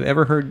first time they've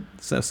ever heard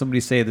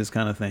somebody say this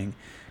kind of thing,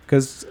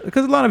 because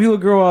a lot of people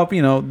grow up,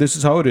 this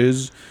is how it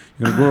is.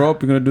 You're gonna grow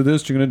up, you're gonna do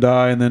this, you're gonna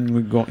die, and then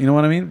we go. You know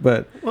what I mean?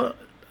 But well,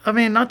 I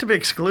mean, not to be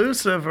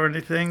exclusive or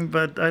anything,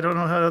 but I don't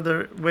know how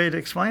other way to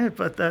explain it.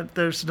 But that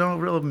there's no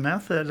real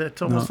method.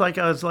 It's almost like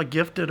I was like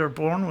gifted or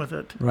born with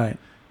it. Right.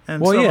 And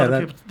well, some yeah,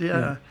 other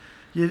people,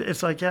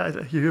 it's like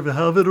you either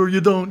have it or you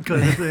don't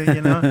kind of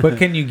thing, But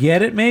can you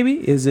get it?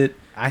 Maybe is it?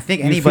 I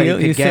think anybody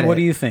could get it. What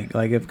do you think?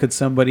 Like, could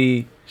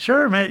somebody?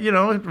 Sure, man.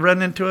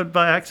 Run into it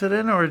by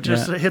accident or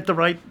just hit the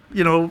right,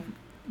 dial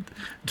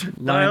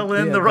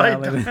in the right,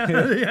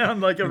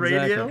 like a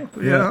radio.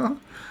 Yeah.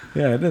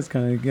 Yeah, it does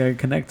kind of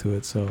connect to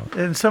it. So.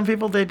 And some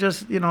people, they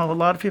just, a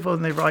lot of people,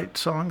 and they write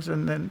songs,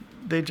 and then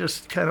they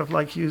just kind of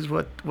like use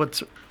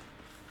what's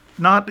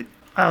not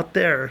out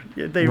there.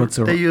 They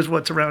use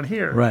what's around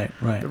here. Right.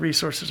 The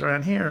resources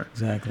around here.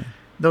 Exactly.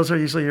 Those are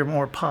usually your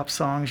more pop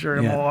songs, your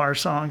MOR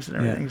songs and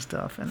everything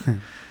stuff. And,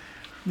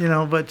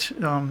 but,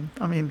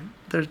 I mean,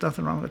 there's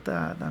nothing wrong with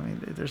that. I mean,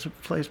 there's a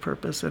place,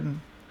 purpose, and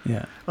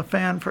a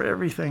fan for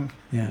everything.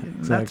 Yeah,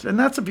 exactly. And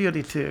that's a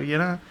beauty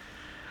too,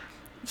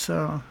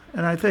 So,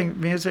 and I think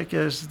music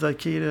is the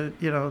key to,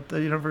 the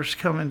universe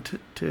coming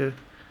to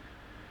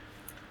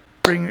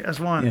bring as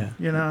one,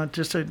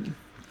 just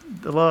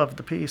the love,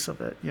 the peace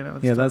of it,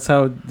 Yeah, that's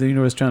how the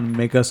universe is trying to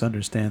make us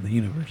understand the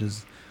universe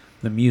is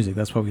the music.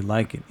 That's why we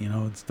like it.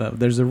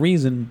 There's a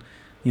reason,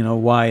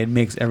 why it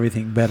makes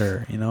everything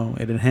better.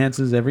 It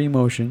enhances every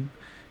emotion.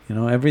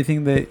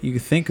 Everything that you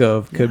think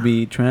of could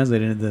be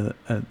translated into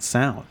a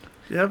sound.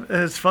 Yep,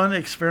 and it's fun to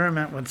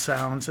experiment with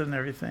sounds and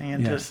everything,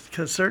 and just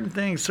because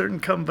certain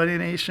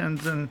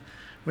combinations, and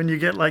when you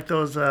get like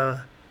those,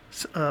 what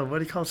do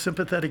you call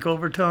sympathetic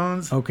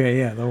overtones? Okay,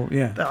 yeah.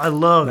 I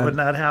love when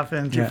that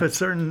happens. You put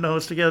certain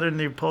notes together and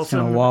you pulse them.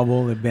 Kind of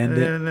wobble, they bend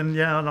it. And then,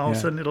 and all of a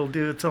sudden it'll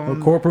do its own.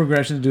 Well, chord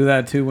progressions do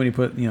that too when you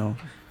put,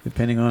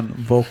 depending on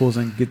vocals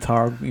and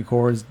guitar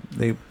chords,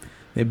 they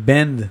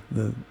bend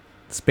the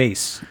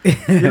space.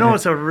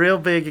 It's a real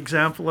big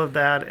example of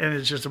that, and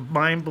it's just a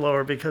mind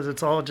blower because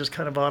it's all just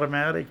kind of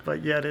automatic,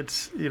 but yet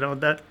it's,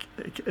 that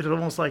it's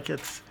almost like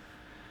it's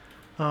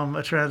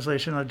a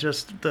translation of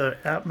just the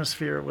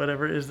atmosphere or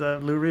whatever is the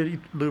Lou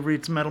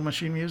Reed's Metal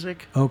Machine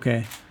Music.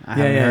 Okay. I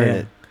haven't heard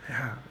it.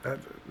 Yeah,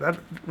 that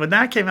when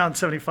that came out in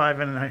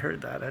 '75 and I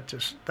heard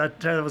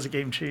that was a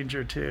game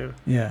changer too.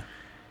 Yeah.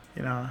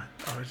 I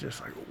was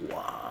just like,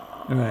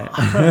 wow.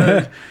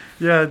 Right.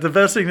 Yeah, the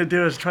best thing to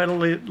do is try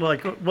to it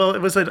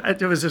was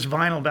this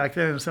vinyl back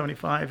then in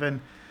 '75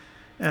 and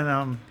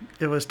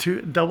it was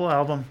double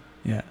album.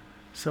 Yeah.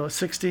 So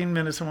 16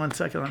 minutes and 1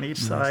 second on each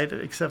side,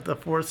 except the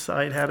fourth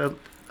side had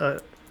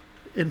a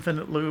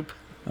infinite loop.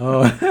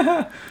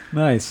 Oh,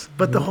 nice.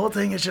 But the whole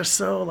thing is just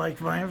so like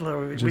mind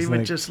blowing. Just We would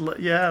like- just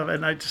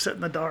and I'd sit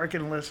in the dark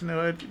and listen to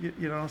it.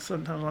 You know,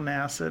 sometimes on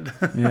acid.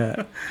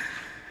 Yeah.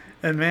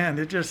 And man,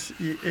 it's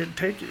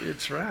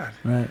rad.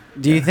 Right.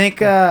 Do you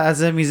think,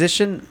 as a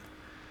musician,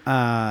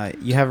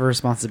 you have a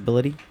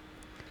responsibility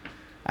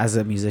as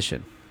a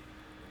musician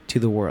to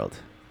the world?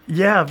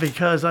 Yeah,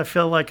 because I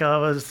feel like I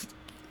was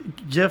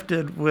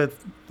gifted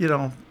with, you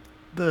know,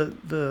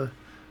 the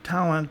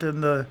talent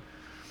and the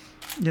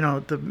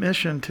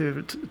mission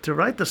to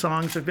write the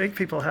songs, to make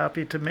people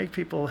happy, to make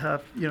people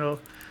have,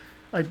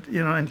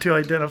 and to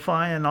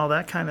identify and all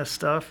that kind of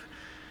stuff.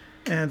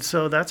 And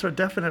so that's a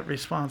definite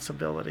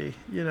responsibility,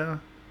 to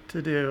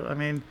do. I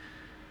mean,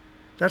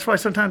 that's why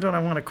sometimes when I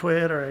want to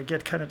quit or I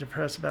get kind of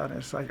depressed about it,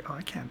 it's like, oh,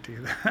 I can't do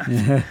that.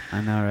 Yeah.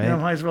 I know, right? I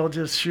might as well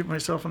just shoot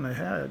myself in the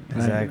head.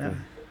 Exactly.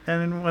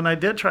 And when I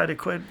did try to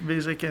quit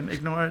music and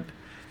ignore it,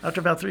 after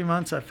about 3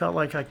 months, I felt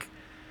like I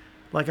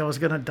was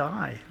going to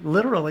die.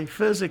 Literally,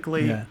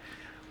 physically, Yeah.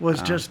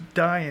 was just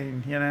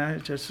dying,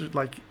 just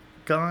like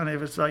gone. It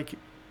was like,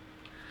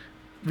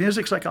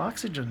 music's like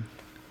oxygen,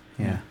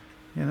 Yeah.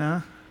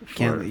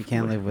 You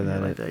can't live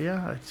without like it. that.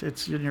 Yeah,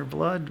 it's in your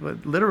blood.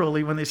 But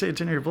literally, when they say it's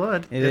in your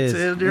blood, It it's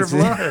is. in your It's-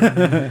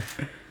 blood.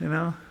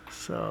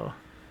 So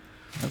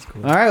That's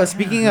cool. All right. Well,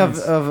 speaking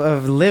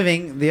of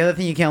living, the other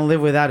thing you can't live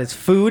without is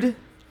food.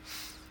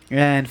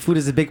 And food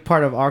is a big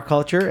part of our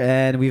culture.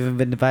 And we've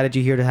invited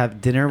you here to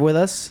have dinner with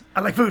us.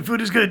 I like food.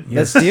 Food is good.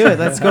 Let's do it.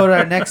 Let's go to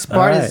our next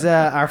part. All right. Is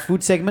our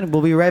food segment.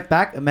 We'll be right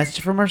back. A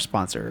message from our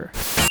sponsor.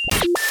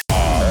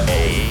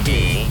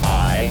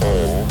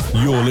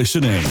 You're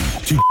listening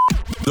to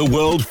the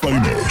world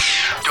famous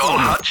Doll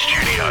Hut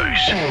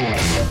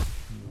Studios.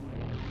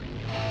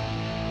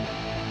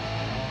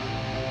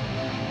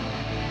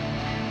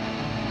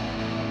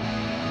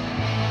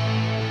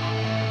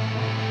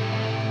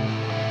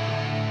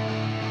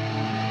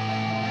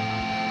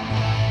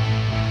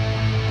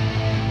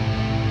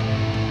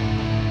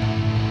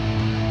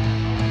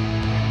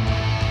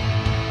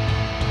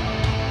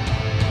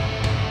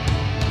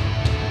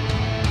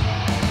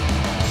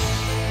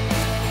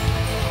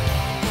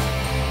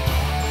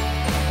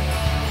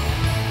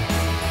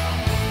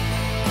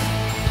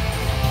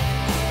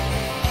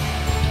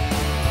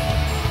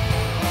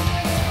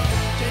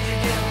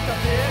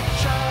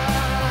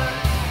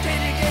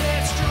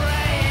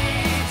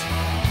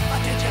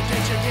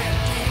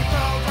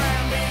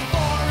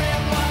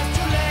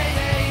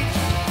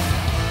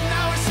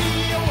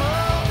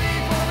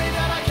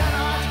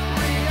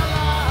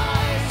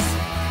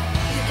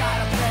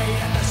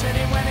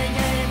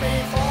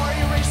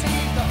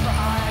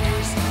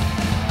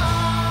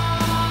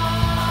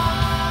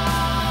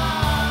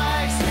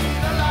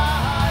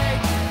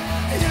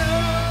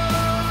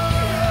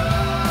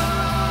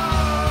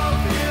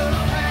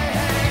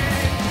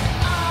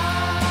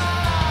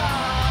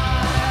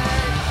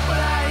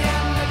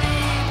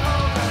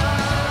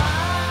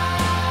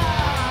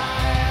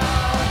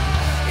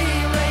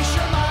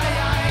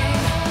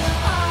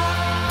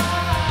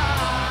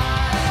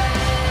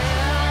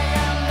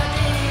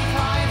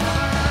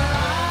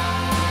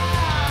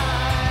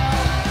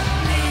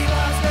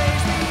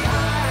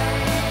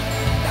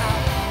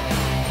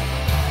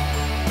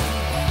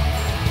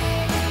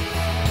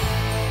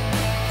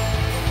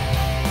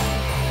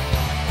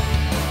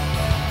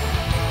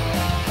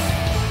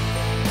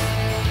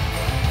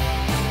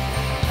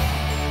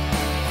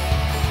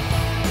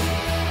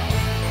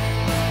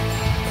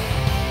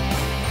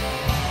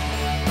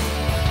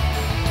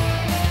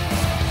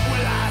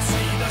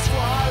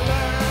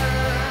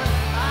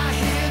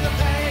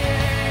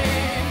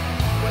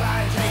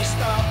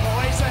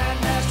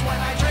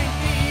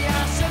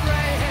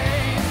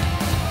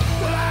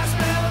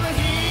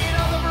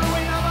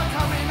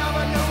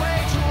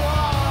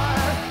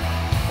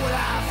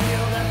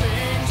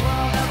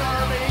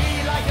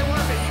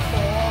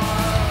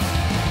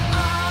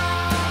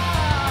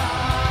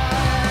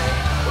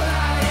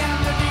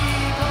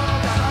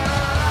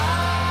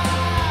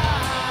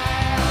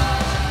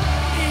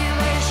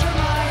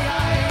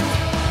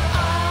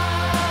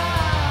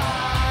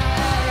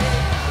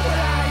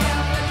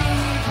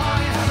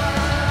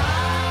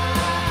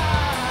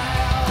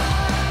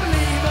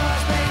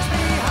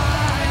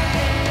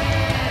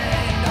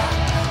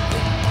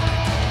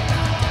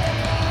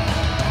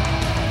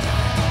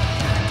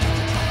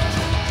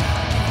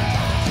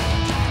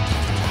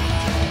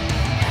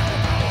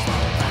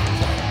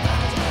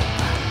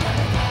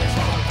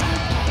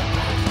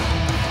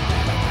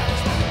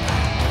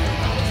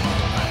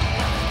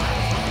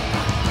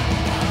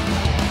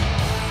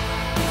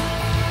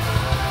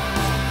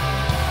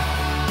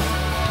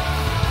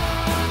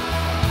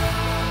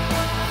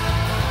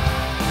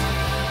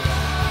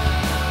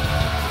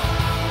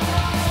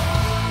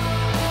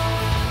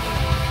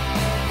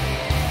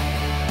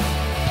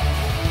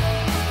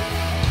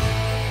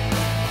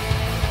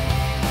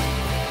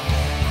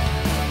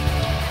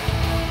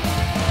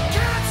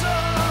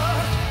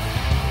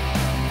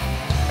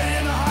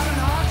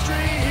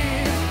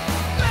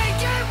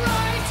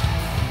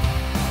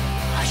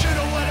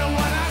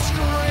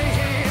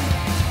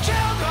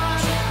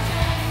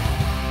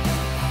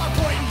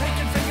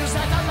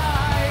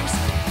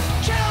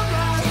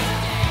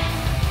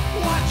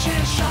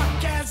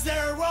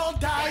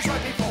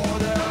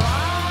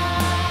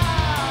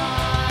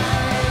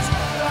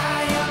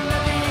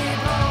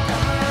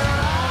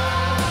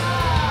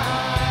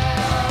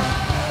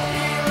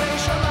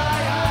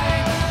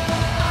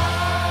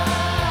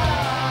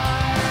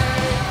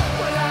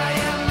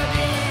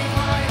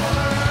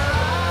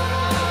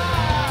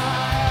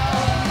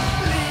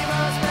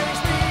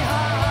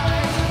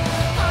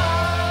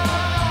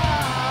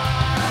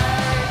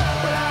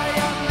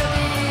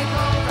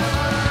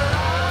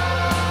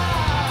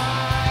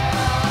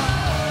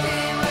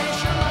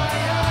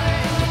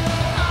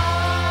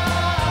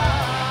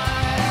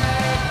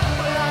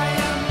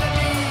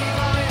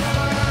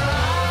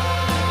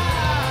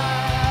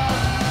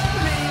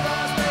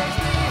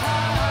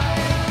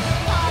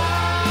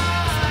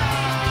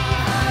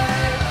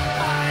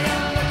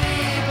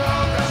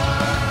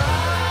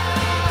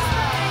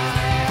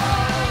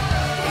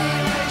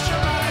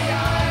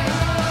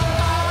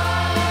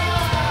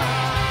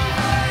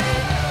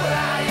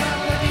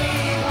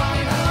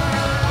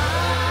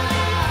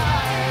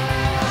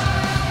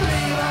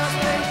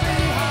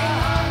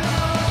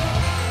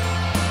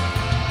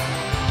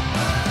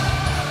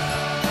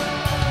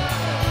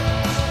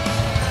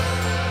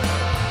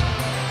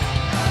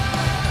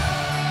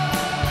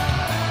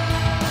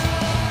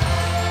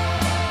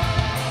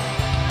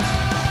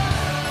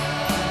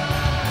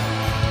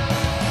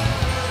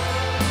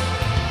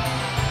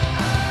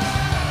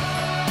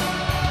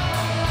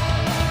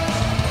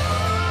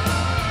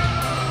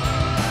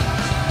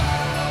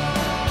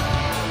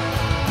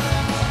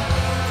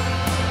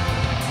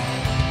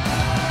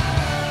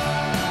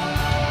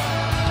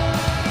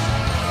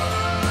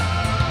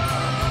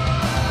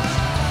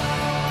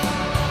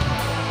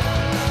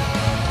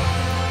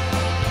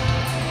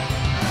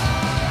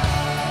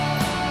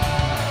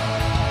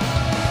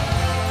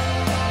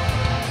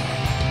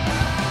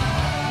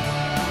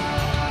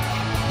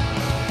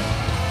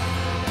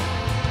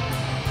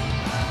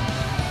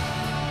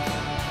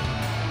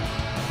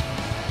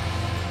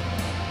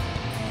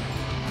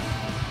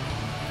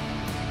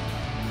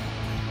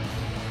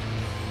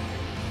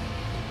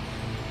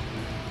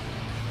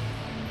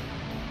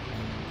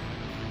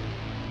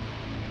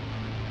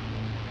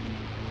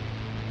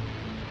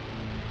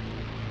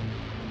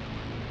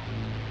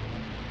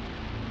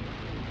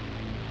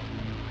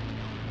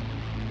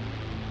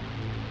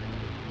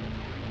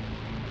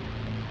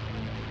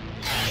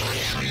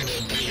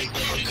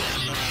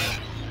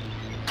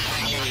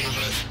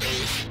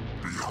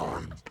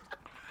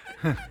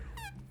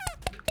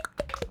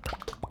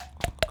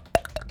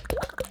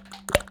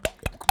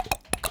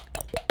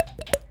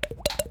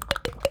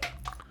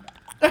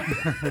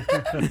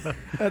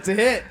 That's a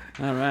hit.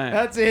 All right.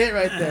 That's a hit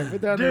right there.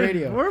 Put that on the Dude,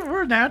 radio.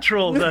 we're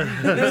natural. We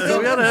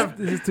gotta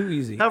This is too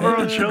easy. have our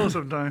own show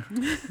sometime.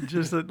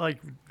 Just like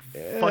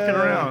fucking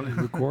around.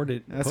 Record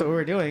it. That's what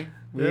we're doing.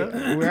 We Yeah.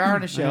 are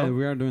on a Yeah, show.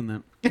 we are doing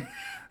that.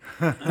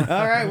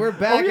 All right, we're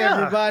back, yeah.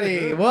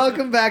 everybody.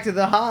 Welcome back to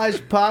the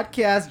Hajj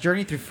podcast,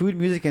 journey through food,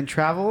 music, and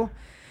travel.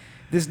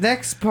 This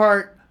next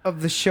part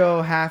of the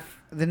show,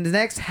 the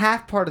next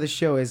half part of the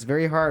show is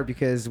very hard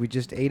because we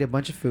just ate a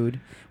bunch of food.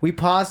 We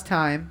paused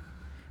time,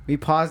 we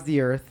paused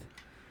the earth,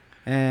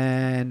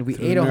 and we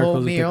Through ate the a whole miracles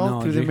of meal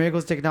through the technology.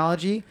 miracles of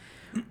technology.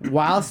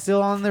 While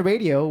still on the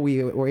radio,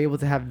 we were able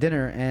to have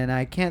dinner, and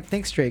I can't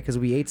think straight because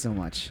we ate so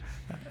much.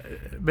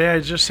 May I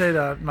just say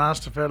that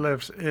Master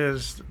Phillips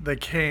is the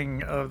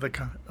king of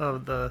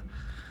the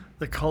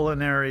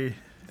culinary,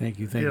 Thank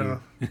you.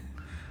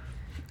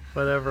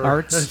 whatever.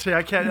 Arts. See,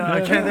 I can't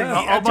think.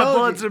 All my told you.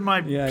 blood's in my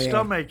Yeah.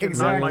 stomach and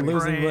Exactly. not my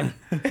Losing brain.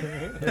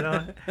 You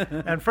know?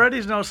 And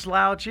Freddie's no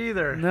slouch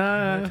either.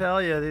 No. I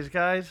tell you, these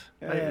guys,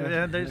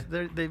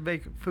 they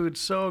make food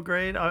so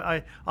great.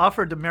 I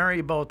offered to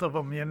marry both of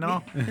them, you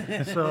know.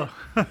 So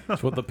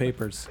That's what the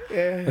papers.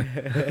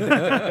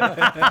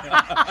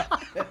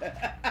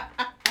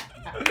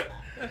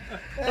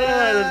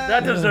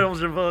 that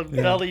deserves a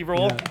belly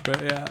roll. Yeah,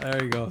 but yeah,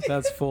 there you go.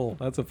 That's full.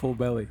 That's a full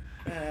belly.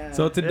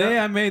 So today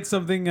I made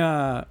something.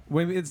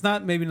 It's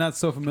maybe not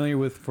so familiar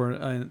with for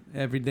an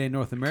everyday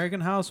North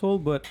American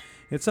household, but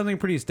it's something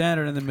pretty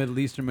standard in the Middle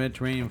Eastern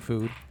Mediterranean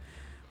food,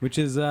 which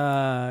is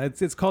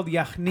it's called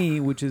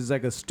yakhni, which is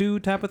like a stew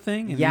type of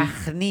thing. And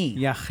Yakhni.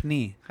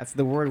 Yakhni. That's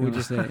the word we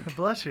just say.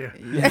 Bless you.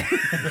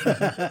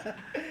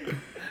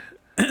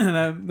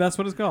 That's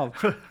what it's called.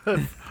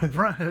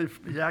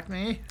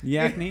 Yakni,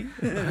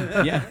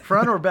 Yakhni. Yeah.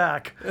 front or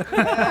back?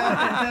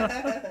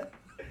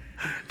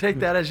 Take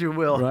that as you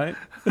will. Right.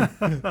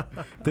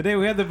 Today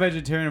we had the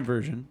vegetarian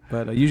version,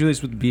 but usually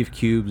it's with beef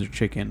cubes or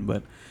chicken.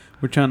 But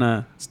we're trying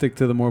to stick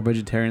to the more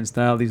vegetarian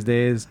style these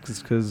days,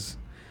 just because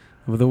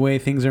of the way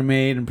things are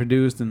made and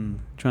produced, and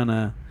trying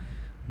to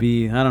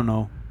be, I don't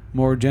know,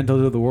 more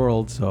gentle to the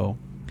world. So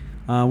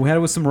we had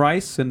it with some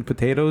rice and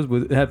potatoes.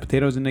 It had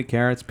potatoes in it,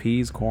 carrots,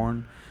 peas,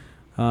 corn.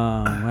 We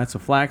had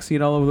some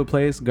flaxseed all over the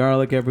place,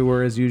 garlic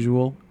everywhere as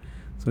usual.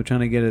 So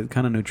trying to get it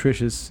kind of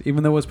nutritious,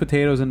 even though it was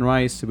potatoes and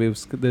rice.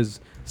 There's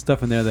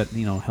stuff in there that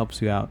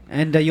helps you out.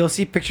 And you'll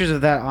see pictures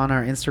of that on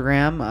our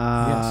Instagram,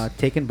 Yes.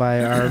 taken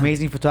by our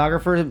amazing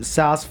photographer,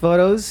 Sal's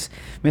Photos,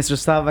 Mr.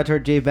 Salvatore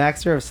J.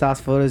 Baxter of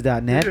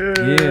salsphotos.net.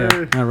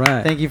 Yeah. All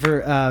right. Thank you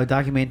for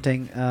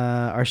documenting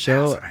our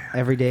show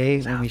every day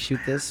when we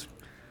shoot this.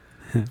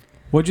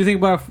 What do you think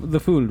about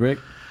the food, Rick?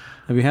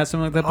 Have you had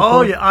something like that before?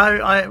 Oh yeah,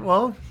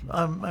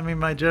 I mean,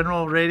 my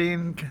general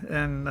rating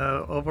and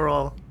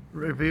overall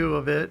review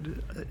of it,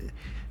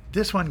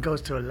 this one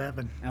goes to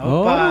 11.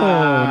 Oh,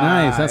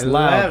 nice. That's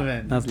loud.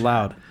 11. That's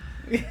loud.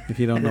 If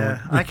you don't know.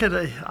 Yeah, I could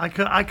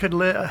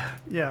live.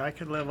 Yeah, I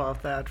could live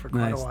off that for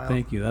quite Nice. a while.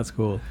 Thank you. That's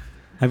cool.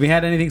 Have you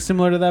had anything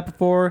similar to that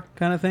before,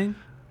 kind of thing?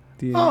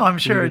 I'm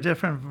sure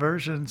different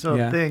versions of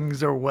Yeah.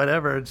 things or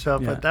whatever and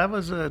stuff, Yeah. but that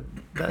was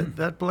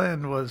that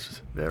blend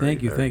was very.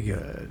 Thank you. very Thank you.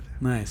 good.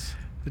 Nice.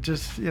 It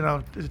just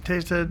it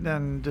tasted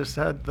and just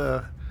had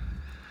I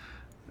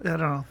don't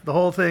know, the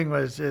whole thing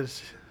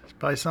is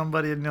by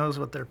somebody who knows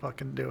what they're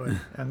fucking doing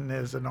and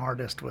is an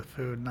artist with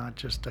food, not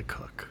just a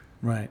cook.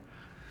 Right.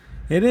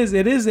 It is.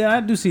 I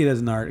do see it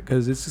as an art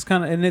because it's just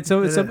kind of, and it's a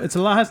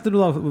lot, has to do a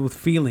lot with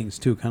feelings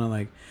too. Kind of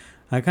like,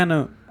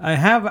 I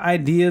have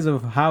ideas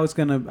of how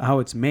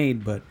it's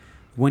made, but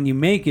when you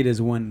make it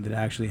is when it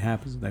actually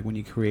happens. Like when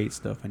you create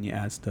stuff and you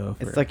add stuff.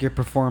 It's like you're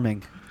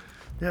performing.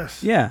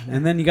 Yes. Yeah,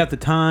 and then you got the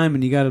time,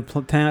 and you got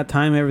to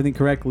time everything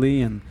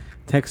correctly, and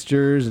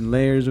textures and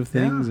layers of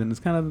things, and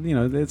it's kind of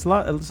it's a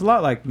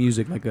lot like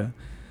music, like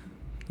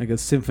a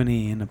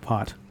symphony in a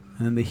pot,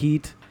 and then the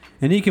heat,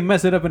 and you can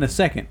mess it up in a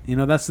second.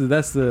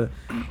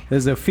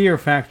 There's a fear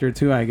factor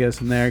too, I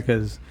guess, in there,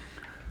 because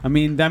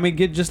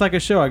get just like a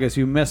show. I guess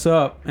you mess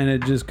up and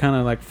it just kind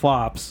of like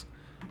flops,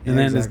 and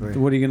then exactly.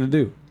 what are you gonna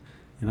do?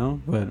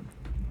 But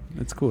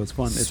it's cool. It's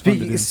fun. It's fun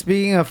to do.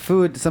 Speaking of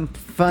food, some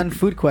fun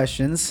food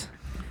questions.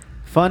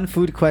 Fun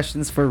food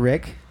questions for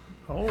Rick.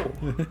 Oh.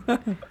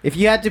 If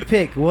you had to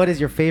pick, what is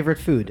your favorite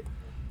food?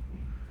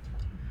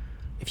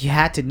 If you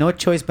had to, no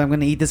choice, but I'm going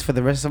to eat this for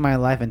the rest of my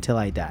life until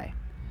I die.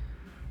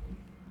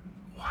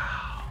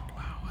 Wow,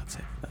 that's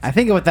it. I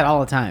think about that all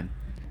the time.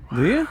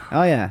 Do you?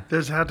 Oh yeah.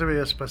 Does it have to be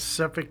a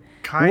specific Well,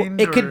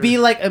 kind? it could or- be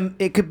like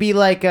it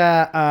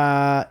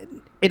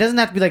doesn't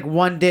have to be like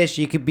one dish.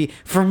 You could be,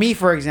 for me,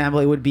 for example,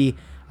 it would be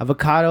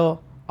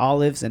avocado,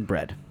 olives, and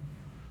bread.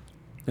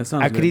 That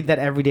sounds I good. could eat that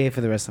every day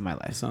for the rest of my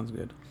That life. sounds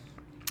good.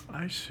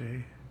 I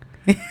see.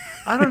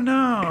 I don't know.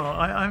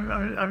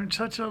 I'm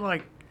such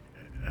a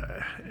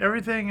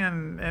everything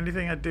and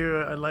anything I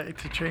do, I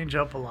like to change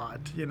up a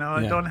lot. I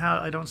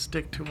Yeah. don't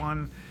stick to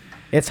one.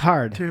 It's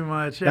hard. too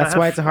much. Yeah, That's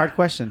why it's a hard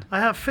question. I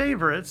have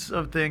favorites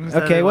of things.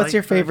 that Okay, I what's like,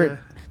 your but, favorite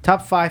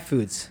top 5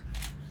 foods?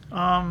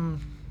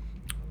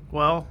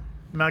 Well,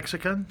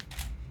 Mexican.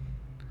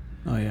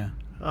 Oh yeah.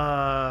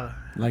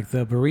 Like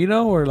the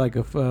burrito or like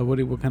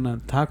what kind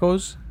of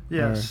tacos?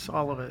 Yes,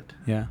 all of it.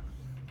 Yeah.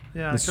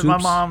 Yeah, The because my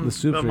mom, the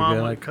soups are mom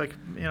good, would like- cook.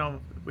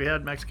 We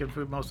had Mexican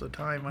food most of the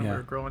time when we Yeah.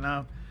 were growing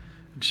up.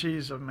 And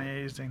she's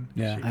amazing.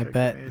 Yeah. She I cooked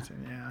bet.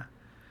 Amazing, yeah.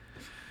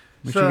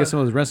 Make sure you get some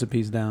of those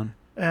recipes down.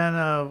 And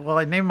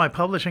I named my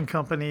publishing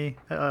company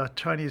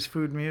Chinese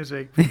Food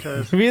Music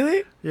because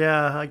Really?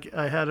 yeah,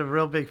 I had a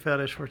real big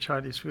fetish for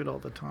Chinese food all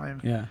the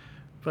time. Yeah.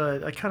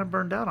 But I kind of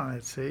burned out on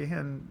it, see,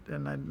 and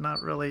I'm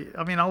not really.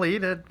 I mean, I'll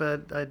eat it,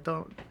 but I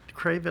don't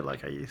crave it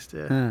like I used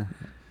to.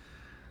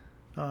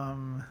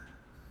 Huh.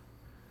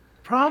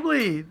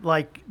 Probably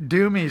like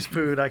Doomy's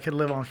food I could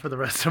live on for the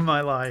rest of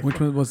my life. Which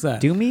one? What's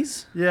that?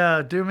 Doomies?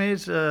 Yeah,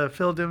 Doomy's,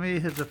 Phil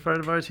Doomy, he's a friend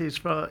of ours. He's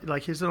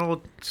he's an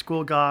old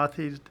school goth.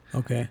 He's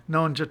Okay.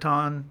 known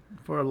Gitane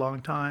for a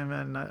long time,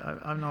 and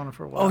I've known him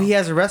for a while. Oh, he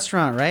has a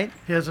restaurant, right?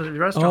 He has a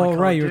restaurant. Oh, called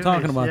right, you were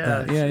talking Doomy's. about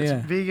that. Yeah, it's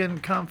yeah. vegan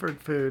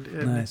comfort food.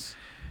 And Nice.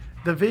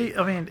 I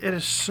mean, it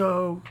is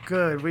so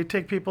good. We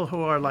take people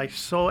who are like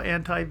so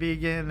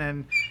anti-vegan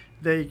and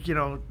they're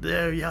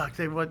yuck.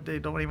 They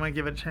don't even want to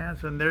give it a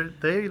chance, and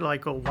they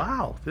like go,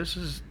 wow, this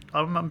is.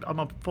 I'm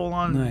a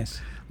full-on Nice.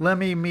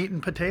 Lemmy meat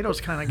and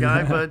potatoes kind of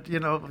guy, but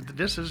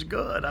this is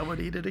good. I would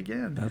eat it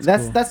again. That's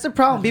cool. That's the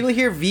problem. People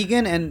hear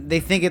vegan and they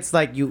think it's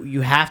like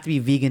you have to be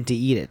vegan to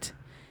eat it.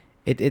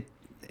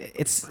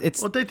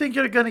 It's Well, they think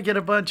you're going to get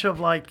a bunch of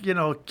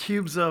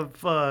cubes of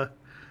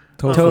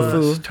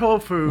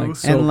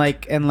Tofu.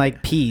 Like and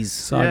like peas.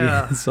 soggy,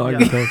 Yeah,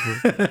 soggy yeah.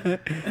 tofu.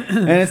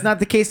 And it's not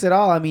the case at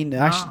all. I mean,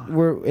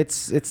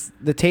 it's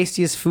the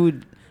tastiest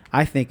food.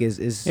 I think is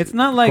It's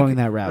not like going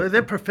that route.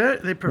 They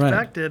perfected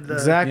the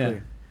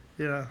Exactly.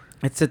 Yeah.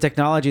 It's a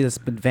technology that's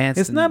been advanced.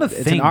 it's not a it's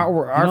thing. An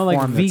art like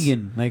form that's-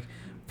 vegan. Like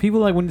people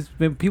like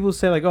when people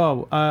say like,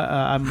 oh,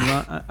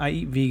 I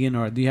eat vegan,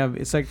 or do you have?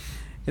 It's like,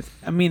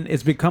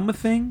 it's become a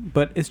thing,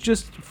 but it's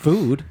just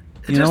food.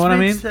 You know what I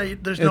mean?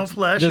 There's no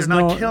flesh. there's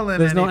You're not no- killing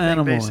there's no anything,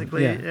 animal,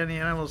 basically, yeah. any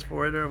animals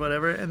for it or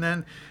whatever. And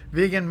then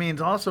vegan means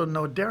also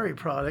no dairy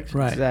products.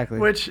 Right. Exactly.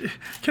 Which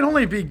can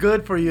only be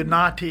good for you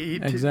not to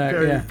eat Exactly,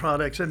 dairy yeah.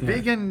 products. And Yeah.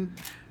 vegan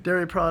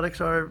dairy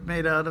products are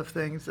made out of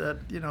things that,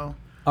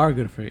 Are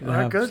good for you. They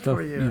Are have good stuff,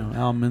 for you.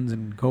 Almonds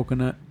and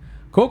coconut.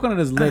 Coconut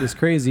is the latest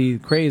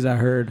craze I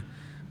heard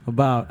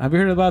about. Have you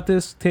heard about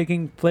this?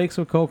 Taking flakes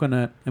of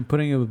coconut and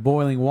putting it with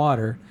boiling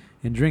water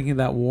and drinking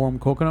that warm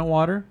coconut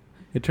water.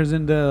 It turns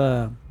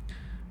into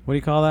what do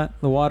you call that?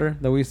 The water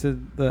that we used to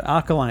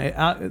alkaline.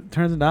 It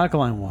turns into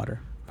alkaline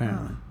water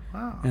apparently.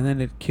 wow. And then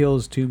it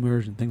kills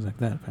tumors and things like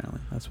that.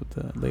 Apparently, that's what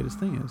the latest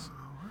thing is.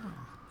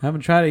 I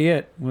haven't tried it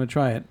yet. I'm gonna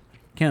try it.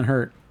 Can't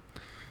hurt.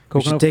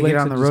 We should take it flakes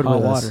on and the just road hot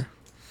with us. water.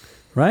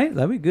 Right?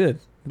 That'd be good.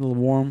 A little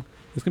warm.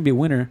 It's gonna be a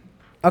winter.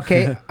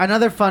 Okay,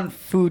 another fun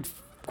food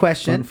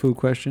question. Fun food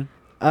question.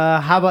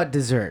 How about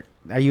dessert?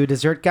 Are you a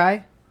dessert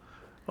guy?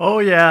 Oh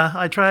yeah,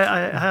 I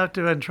have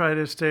to and try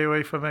to stay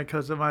away from it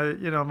because of my,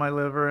 my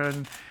liver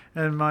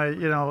and my,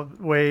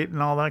 weight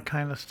and all that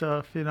kind of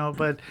stuff,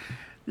 But,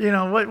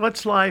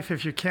 what's life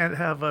if you can't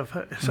have a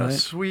Right.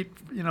 sweet,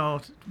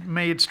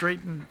 made straight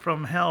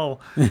from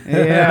hell?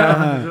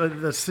 Yeah.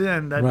 The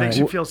sin that Right. makes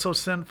you feel so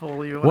sinful.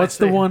 What's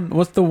the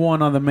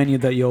one on the menu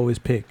that you always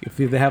pick? If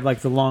they have like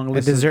the long A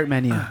list, of- dessert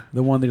menu.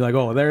 the one that you're like,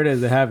 oh, there it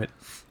is, they have it.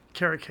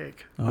 Carrot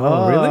cake.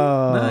 Oh, really?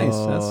 Nice.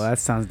 That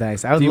sounds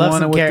nice. I would Do you love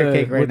want some it with carrot the,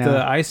 cake right with now.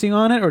 the icing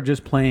on it, or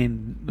just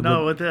plain?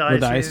 No, with the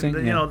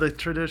icing, yeah. the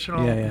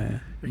traditional Yeah.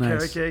 the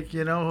Nice. carrot cake.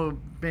 Who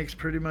makes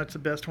pretty much the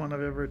best one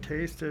I've ever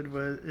tasted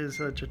is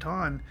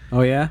Gitane.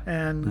 Oh yeah.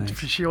 And Nice.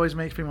 she always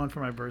makes me one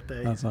for my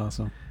birthday. That's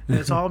awesome. And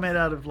it's all made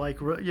out of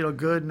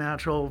good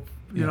natural,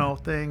 Yeah.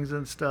 things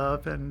and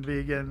stuff, and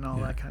vegan and all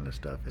Yeah. that kind of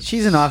stuff.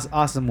 She's an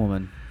awesome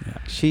woman. Yeah.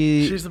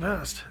 She's the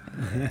best.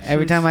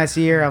 Every time I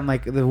see her, I'm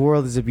like, the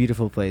world is a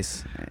beautiful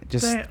place.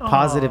 Just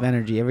positive Aw.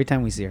 energy every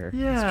time we see her.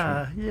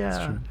 Yeah, It's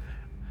yeah. true.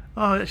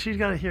 Oh, she's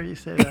got to hear you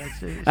say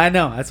that. I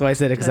know. That's why I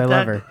said it, because I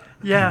love her.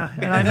 Yeah,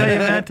 and I know you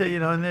meant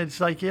it, and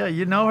it's like, yeah,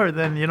 you know her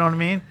then, you know what I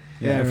mean?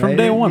 Yeah, Yeah, from right?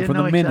 day one, You from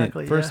know the minute,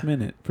 exactly, first yeah.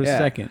 minute, first Yeah.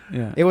 second.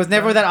 Yeah. It was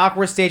never that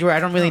awkward stage where I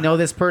don't really know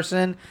this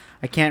person.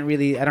 I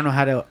don't know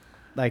how to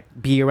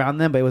be around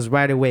them, but it was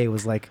right away. It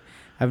was like,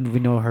 we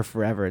know her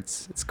forever.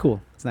 It's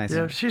cool. It's nice.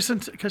 Yeah,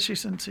 because she's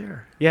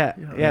sincere. Yeah.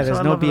 You know, Yeah. so There's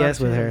I no love about BS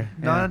with you. her.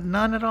 Yeah.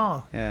 None at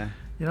all. Yeah.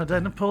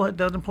 Doesn't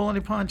pull any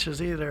punches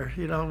either,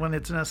 when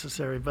it's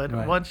necessary. But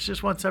Right.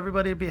 just wants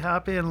everybody to be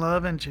happy and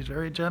love, and she's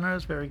very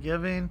generous, very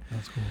giving.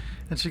 That's cool.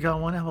 And she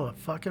got one hell of a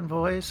fucking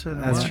voice.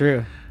 And That's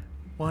true.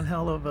 One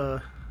hell of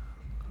a.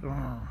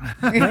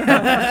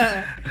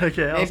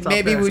 Okay, I'll stop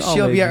Maybe there.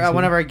 she'll be ladies,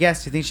 one yeah. of our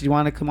guests. You think she'd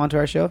want to come onto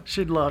our show?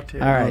 She'd love to.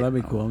 All right. Oh, that'd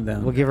be cool. I'm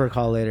down. We'll give her a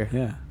call later.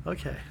 Yeah.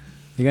 Okay.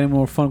 You got any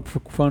more fun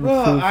food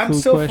I'm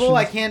so questions? full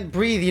I can't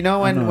breathe. You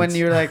know I know, when it's-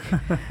 you're like,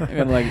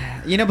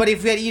 like but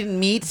if we had eaten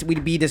meat,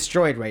 we'd be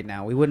destroyed right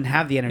now. We wouldn't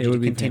have the energy It to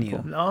would be continue.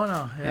 painful. No,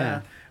 yeah.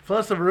 Yeah.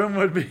 Plus, the room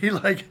would be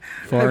like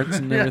Farts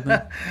and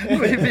everything.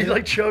 We'd be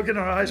like choking.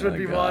 Our eyes would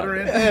be God.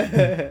 watering.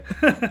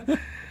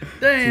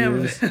 Damn,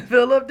 Tears.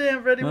 Philip.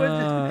 Damn, Freddie.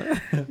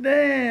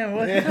 Damn.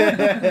 What?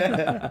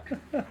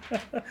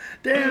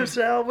 Damn,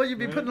 Sal. What you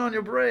be putting on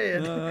your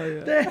bread?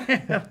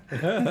 Damn.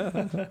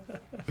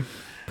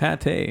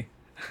 Pate,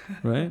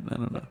 right? I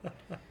don't know.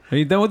 Are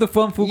you done with the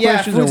fun food Yeah,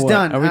 questions food's or what?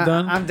 done. Are we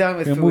done? I'm done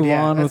with We're food. gonna move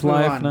Yeah, on let's with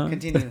move life on. now.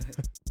 Continue.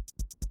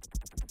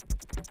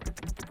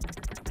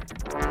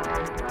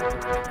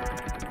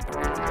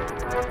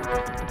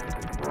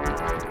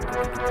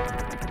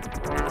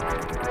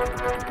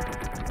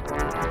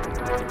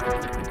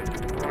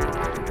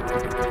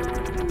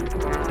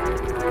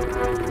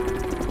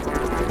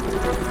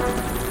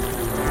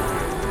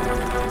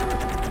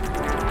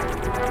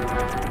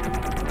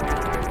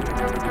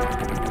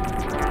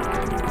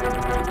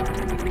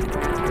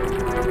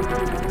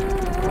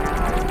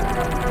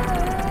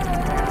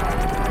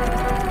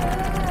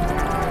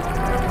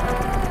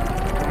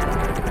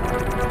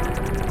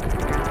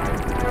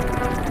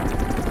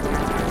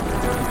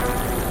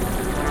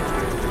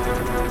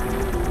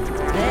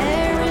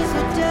 There is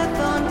a death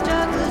on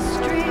Douglas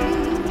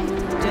Street,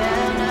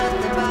 down at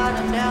the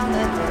bottom, down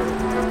the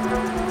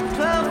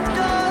 12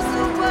 doors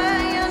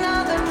away,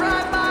 another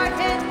drive-by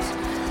hit.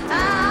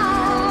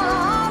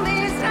 All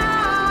these now.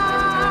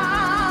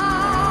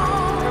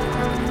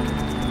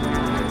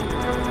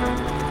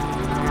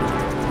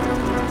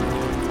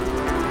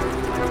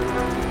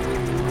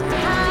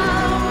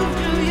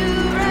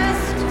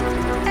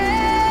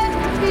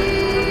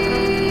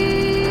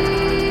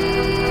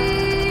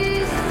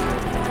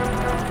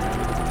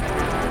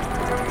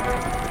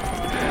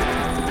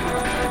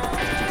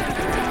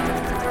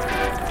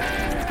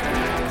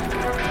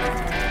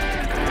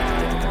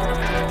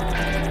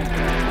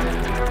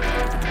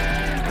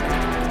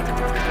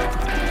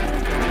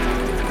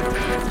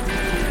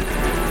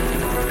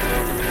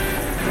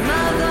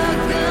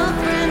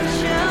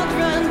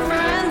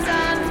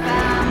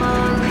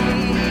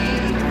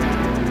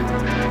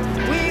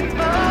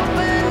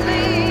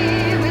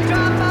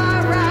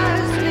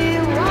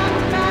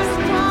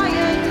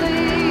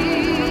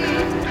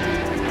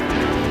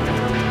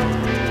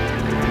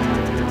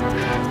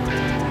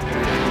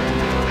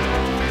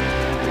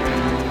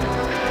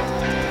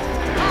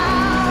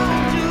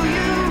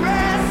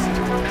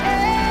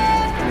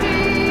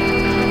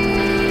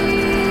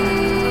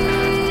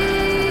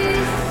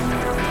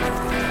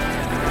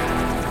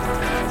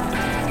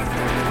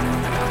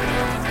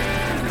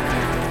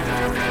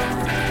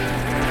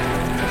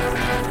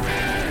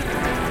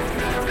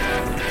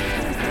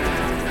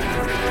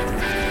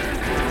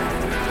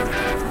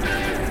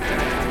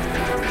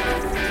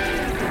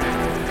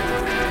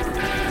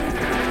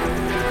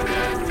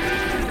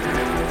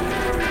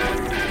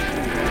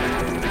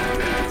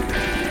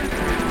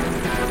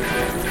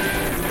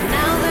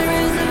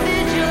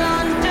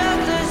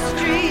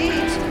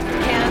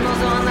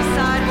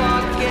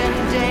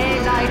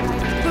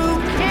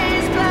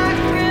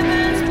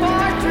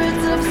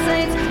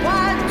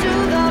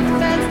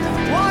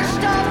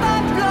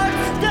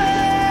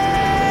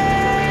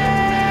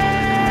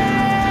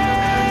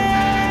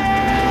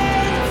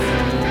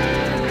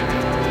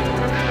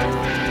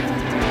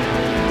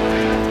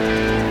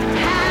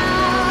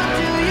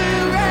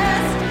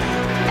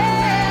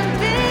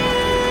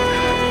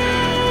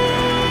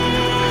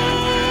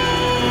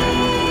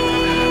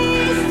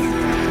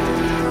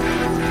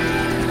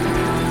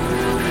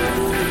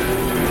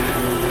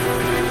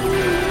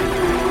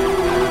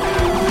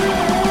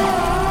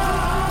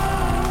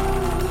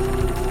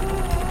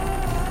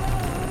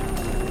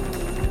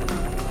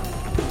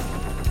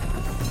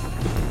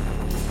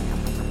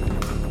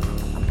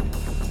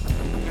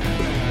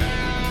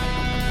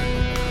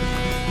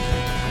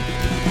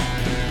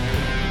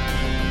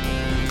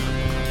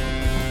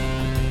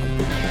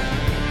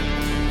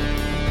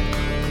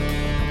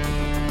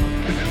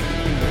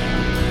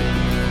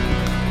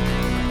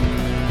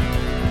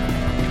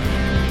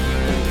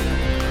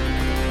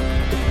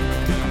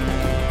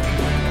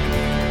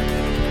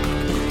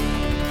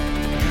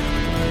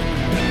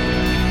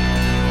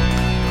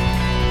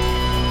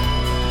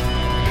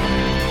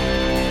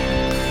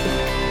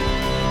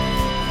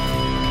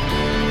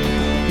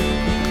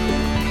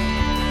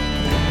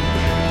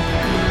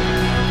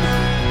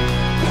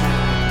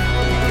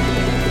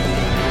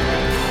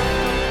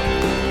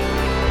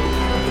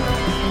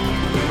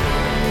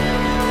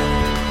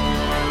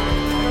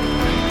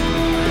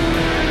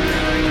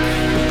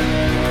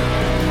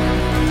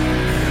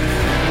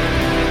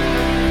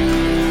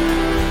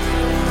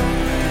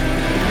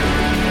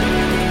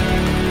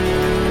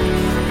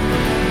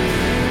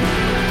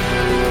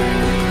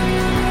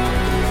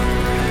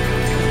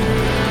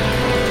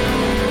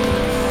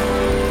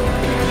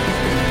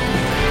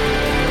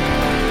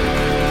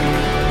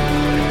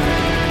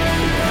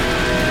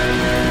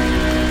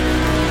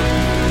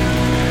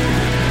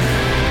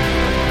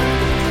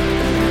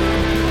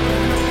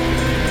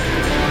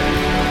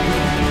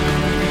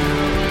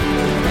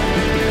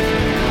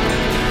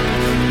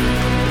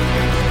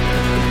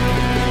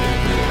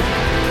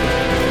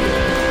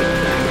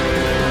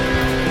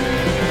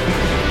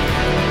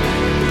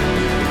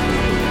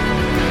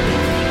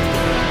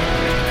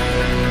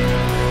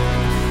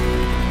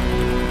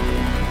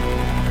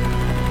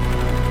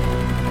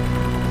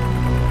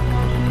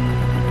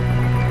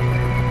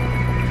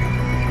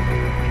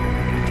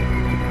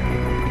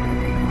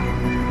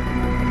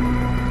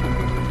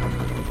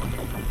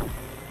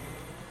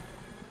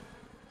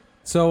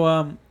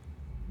 So,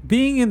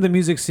 being in the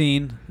music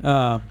scene,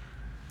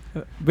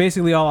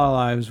 basically all our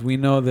lives, we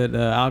know that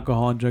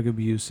alcohol and drug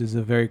abuse is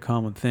a very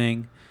common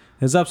thing.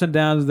 There's ups and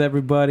downs with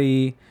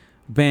everybody,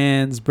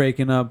 bands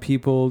breaking up,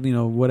 people,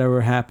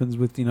 whatever happens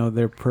with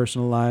their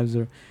personal lives,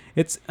 or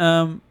it's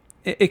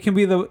it can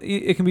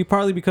be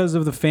partly because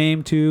of the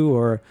fame too,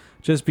 or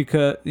just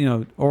because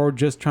or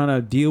just trying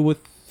to deal with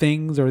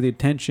things or the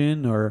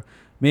attention, or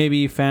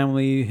maybe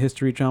family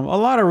history trauma. A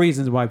lot of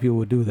reasons why people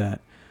would do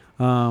that.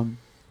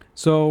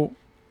 So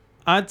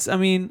I'd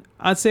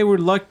say we're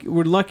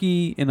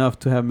lucky enough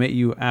to have met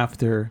you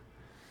after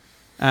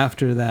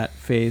that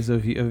phase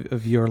of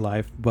your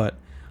life, but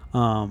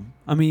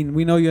we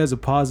know you as a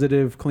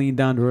positive, clean,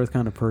 down to earth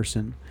kind of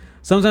person.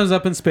 Sometimes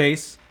up in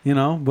space,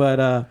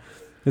 but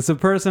it's a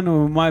person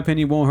who, in my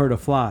opinion, won't hurt a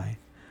fly.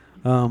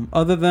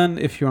 Other than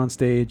if you're on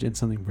stage and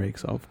something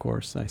breaks, of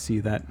course, I see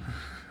that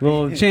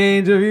little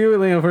change of you.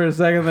 For a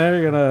second there,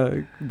 you're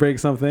gonna break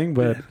something,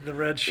 but the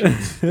red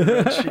sheets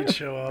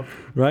show up,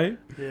 right?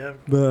 Yeah.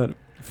 But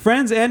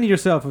friends and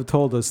yourself have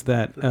told us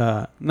that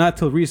not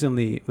till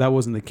recently that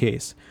wasn't the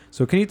case.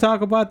 So can you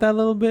talk about that a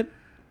little bit?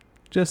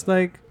 Just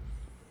like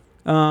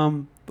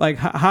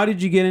how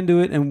did you get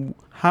into it and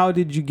how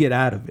did you get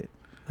out of it?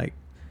 Like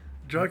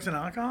drugs and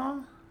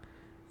alcohol?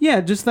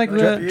 Yeah, just like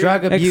the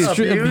drug abuse.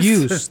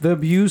 Abuse, the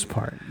abuse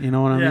part. You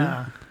know what I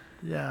mean?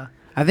 Yeah.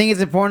 I think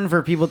it's important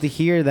for people to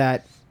hear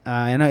that.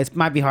 I know it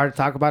might be hard to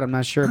talk about. I'm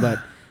not sure, but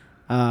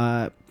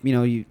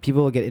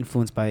people will get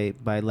influenced by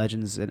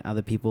legends and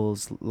other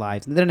people's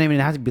lives. And they don't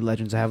even have to be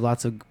legends. I have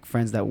lots of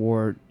friends that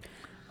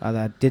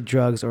did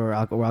drugs or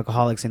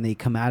alcoholics, and they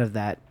come out of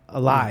that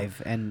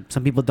alive. And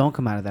some people don't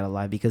come out of that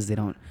alive because they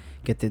don't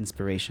get the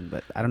inspiration.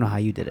 But I don't know how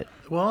you did it.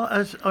 Well,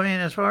 as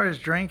far as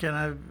drinking,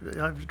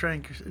 I've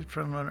drank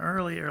from an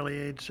early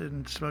age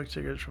and smoked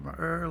cigarettes from an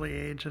early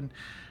age, and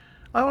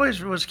I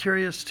always was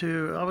curious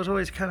I was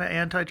always kind of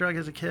anti-drug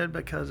as a kid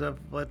because of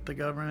what the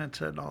government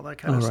said and all that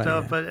kind of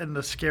stuff, but and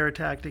the scare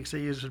tactics they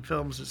used in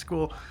films at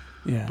school.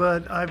 Yeah.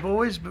 But I've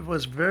always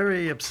was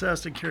very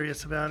obsessed and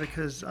curious about it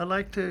because I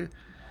like to.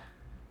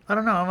 I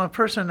don't know. I'm a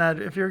person that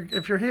if you're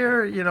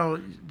here,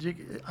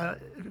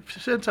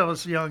 since I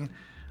was young,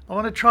 I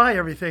want to try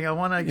everything. I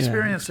want to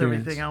experience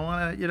everything. I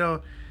want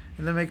to,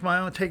 and then make my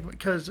own take,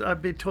 because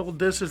I'd be told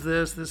this is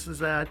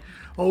that.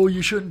 Oh,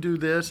 you shouldn't do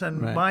this. And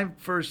my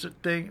first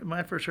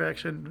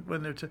reaction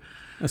when they're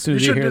as soon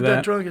as you shouldn't hear do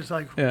that drug, it's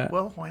like,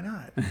 well, why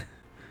not?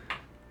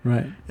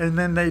 Right. And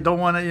then they don't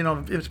want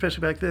to,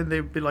 especially back then,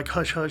 they'd be like,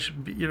 hush, hush,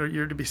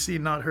 you're to be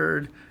seen, not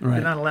heard. Right.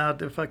 You're not allowed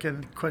to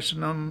fucking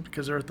question them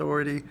because they're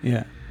authority.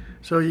 Yeah.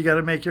 So you got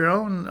to make your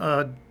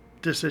own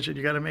decision.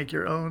 You got to make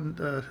your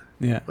own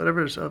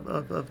whatever's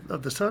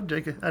of the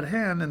subject at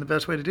hand, and the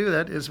best way to do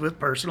that is with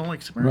personal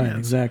experience. Right,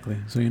 exactly.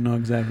 So you know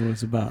exactly what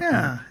it's about.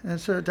 Yeah,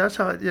 and so that's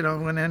how it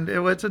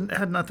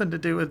had nothing to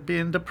do with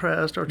being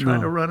depressed or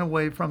trying to run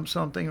away from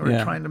something or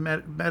trying to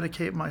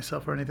medicate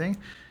myself or anything.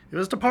 It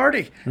was the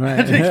party.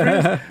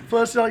 Right.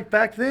 Plus, like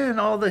back then,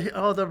 all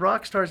the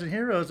rock stars and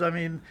heroes.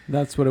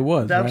 That's what it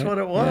was. That's what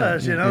it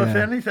was. If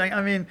anything,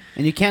 and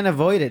you can't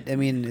avoid it.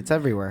 It's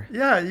everywhere.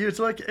 Yeah, it's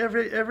like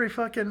every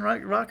fucking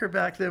rocker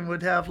back then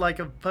would have like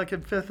a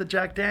fucking fifth of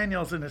Jack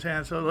Daniels in his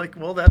hand. So like,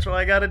 well, that's what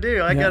I got to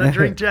do. I got to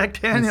drink Jack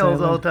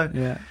Daniels all the time.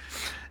 Yeah.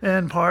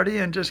 And party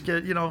and just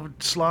get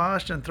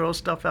sloshed and throw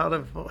stuff out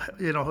of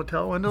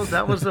hotel windows.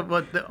 That was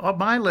what all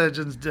my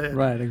legends did.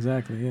 Right,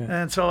 exactly, yeah.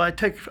 And so I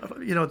take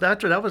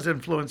that was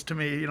influence to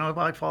me. If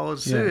I followed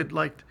suit,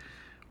 like,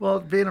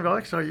 well, being a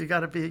rock star, you got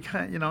to be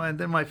And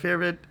then my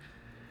favorite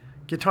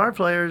guitar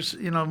players,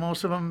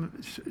 most of them,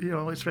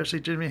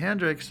 especially Jimi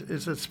Hendrix,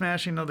 is the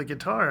smashing of the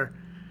guitar.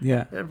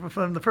 Yeah.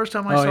 From the first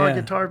time I saw a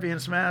guitar being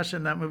smashed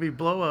in that movie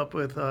Blow Up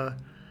with the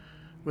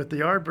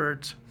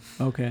Yardbirds.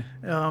 Okay.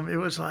 It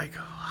was like,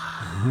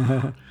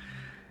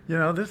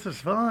 this is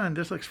fun.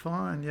 This looks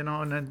fun,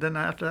 And then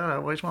after that, I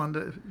always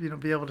wanted to,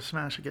 be able to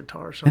smash a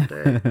guitar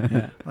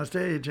someday on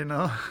stage.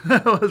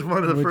 That was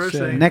one of the first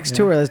things. Next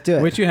tour, let's do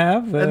it. Which you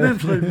have, and then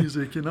play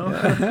music.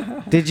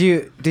 Did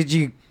you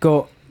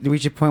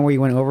reach a point where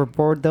you went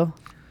overboard though?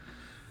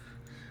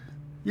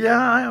 Yeah.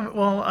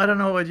 I don't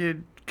know what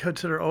you'd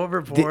consider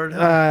overboard.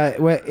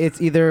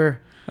 It's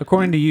either.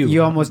 According to you.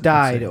 You almost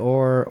died,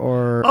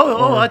 or...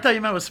 I thought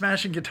you meant was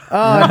smashing guitar.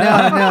 Oh,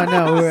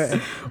 no.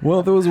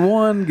 Well, there was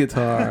one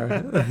guitar.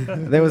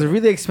 There was a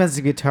really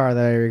expensive guitar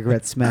that I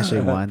regret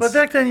smashing once. But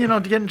back then,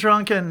 getting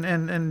drunk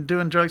and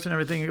doing drugs and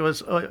everything, it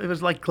was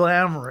like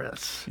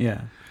glamorous.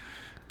 Yeah.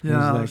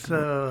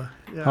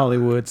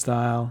 Hollywood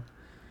style.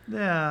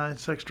 Yeah,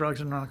 it's sex,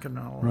 drugs, and rock and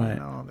roll. Right.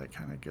 That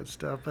kind of good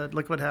stuff. But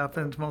look what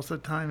happens. Most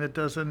of the time, it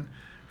doesn't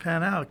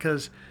pan out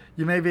because...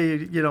 You may be,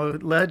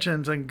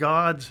 legends and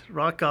gods,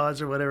 rock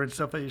gods or whatever and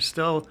stuff, but you're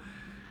still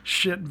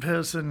shit and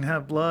piss and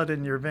have blood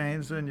in your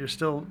veins, and you're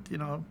still,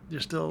 you're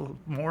still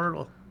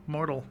mortal.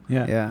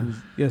 Yeah.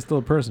 You're still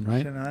a person,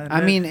 right?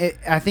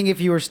 I think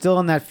if you were still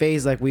in that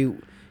phase, like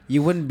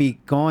you wouldn't be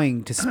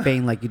going to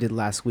Spain like you did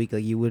last week.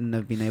 Like you wouldn't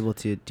have been able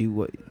to do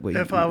what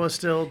If I was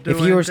still doing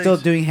if you were still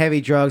things- doing heavy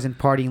drugs and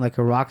partying like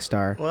a rock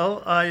star.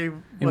 Well, I was,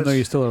 Even though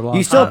you still are lost.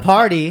 You still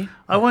party.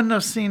 I wouldn't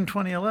have seen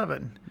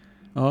 2011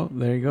 Oh,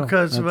 there you go.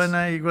 because That's-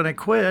 when I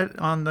quit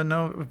on the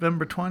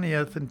November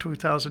 20th in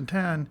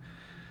 2010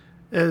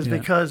 is Yeah.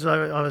 because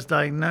I was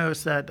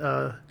diagnosed that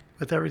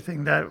with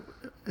everything that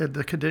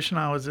the condition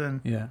I was in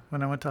Yeah.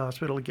 when I went to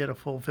hospital to get a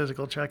full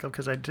physical checkup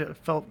because I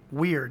felt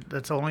weird.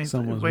 That's the only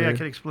Someone's way I weird.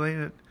 could explain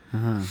it.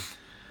 Uh-huh.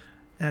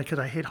 And because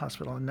I hate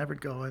hospital, I never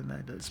go. And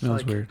it's Smells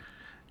like, weird.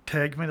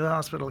 take me to the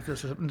hospital because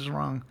something's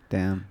wrong.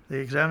 Damn. They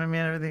examined me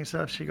and everything and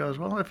stuff. She goes,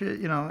 well, if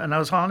you know, and I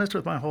was honest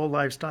with my whole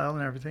lifestyle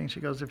and everything. She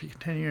goes, if you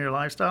continue your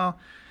lifestyle,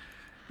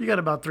 you got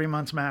about 3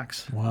 months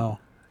max. Wow.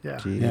 Yeah.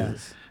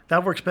 Jesus.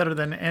 That works better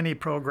than any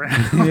program.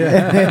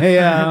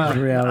 Yeah.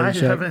 Reality I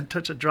check. haven't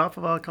touched a drop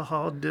of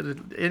alcohol, did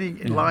any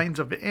lines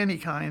of any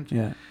kind,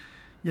 Yeah.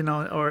 you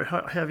know, or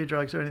heavy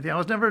drugs or anything. I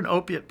was never an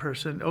opiate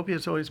person.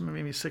 Opiates always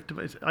made me sick.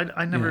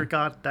 I never Yeah.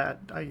 got that.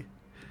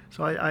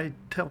 So I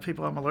tell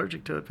people I'm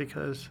allergic to it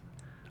because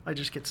I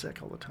just get sick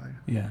all the time.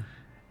 Yeah.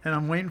 And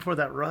I'm waiting for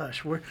that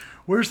rush.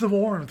 Where's the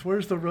warmth?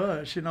 Where's the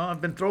rush? You know, I've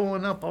been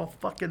throwing up all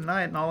fucking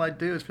night, and all I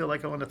do is feel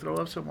like I want to throw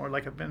up some more,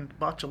 like I've been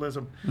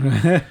botulism.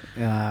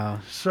 Wow.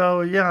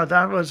 So yeah,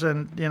 that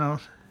wasn't, you know,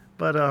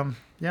 but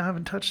yeah, I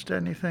haven't touched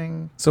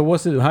anything. So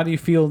what's it? How do you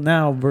feel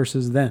now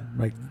versus then?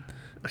 Like,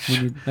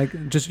 when you,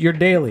 like just your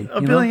daily.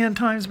 A you billion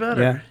times better.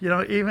 Yeah. You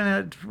know,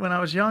 even when I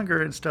was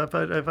younger and stuff,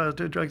 if I was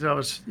doing drugs, I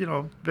was, you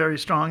know, very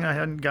strong. I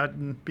hadn't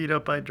gotten beat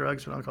up by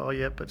drugs and alcohol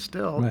yet, but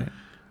still, Right.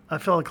 I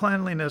felt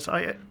cleanliness.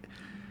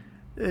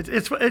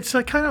 It's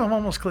a kind of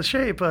almost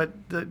cliche, but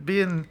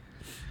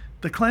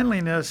the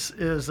cleanliness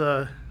is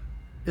a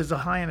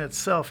high in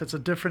itself. It's a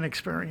different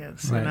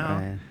experience, Right, you know,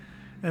 right.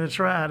 and it's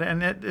rad.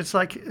 And it's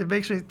like it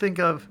makes me think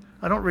of.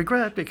 I don't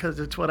regret because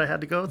it's what I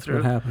had to go through.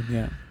 What happened?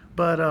 Yeah.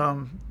 But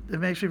it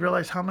makes me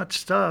realize how much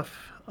stuff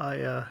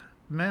I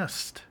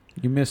missed.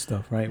 You miss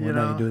stuff, right? You When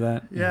know? you do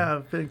that.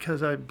 Yeah,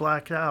 because I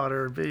blacked out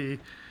or be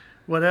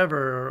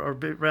whatever, or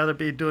rather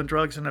be doing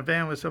drugs in a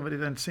van with somebody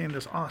than seeing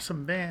this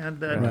awesome band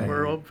that Right.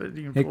 we're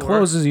opening It for.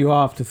 closes you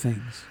off to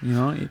things, you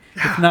know.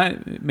 If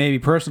not maybe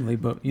personally,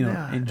 but you know,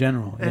 Yeah. in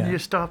general. And yeah. you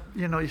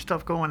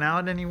stop going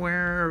out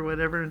anywhere or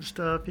whatever and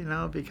stuff, you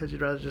know, because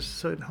you'd rather just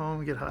sit at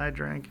home, get high,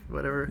 drink,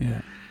 whatever.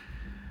 Yeah.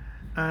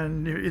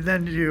 And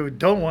then you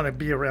don't want to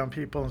be around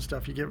people and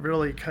stuff. You get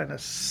really kind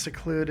of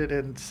secluded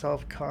and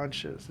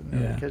self-conscious,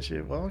 and Yeah. because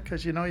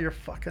you know you're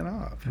fucking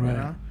up. Right. You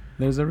know?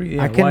 There's a I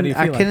why can do you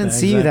feel like couldn't that?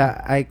 see you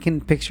Exactly. that. I can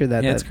picture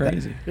that. Yeah, that, it's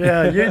crazy.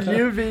 Yeah,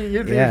 you'd be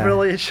Yeah.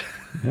 really,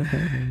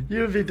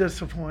 you'd be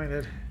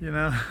disappointed, you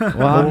know.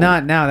 Well, I'm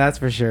not now. That's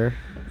for sure.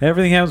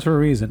 Everything happens for a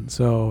reason.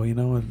 So, you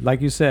know,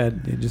 like you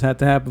said, it just had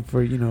to happen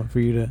for you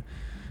to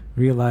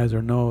realize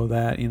or know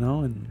that, you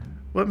know, and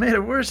What made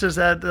it worse is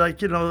that,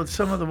 like, you know,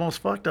 some of the most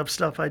fucked up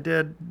stuff I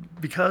did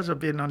because of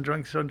being on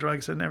drugs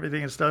and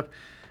everything and stuff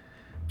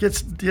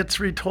gets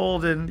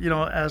retold and, you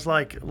know, as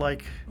like The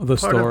part of the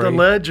story.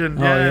 legend,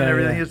 Oh, yeah, yeah, and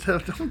everything. yeah. It's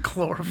don't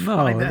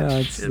glorify no, that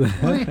no, shit.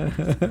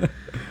 it's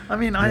I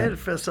mean, I had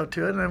fessed up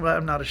to it, and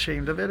I'm not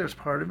ashamed of it. It was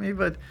part of me,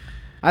 but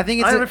I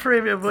think it's I'm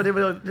afraid of what it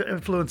will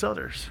influence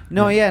others.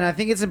 no, yeah, and I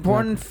think it's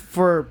important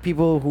for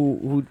people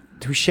who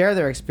share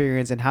their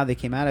experience and how they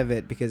came out of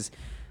it, because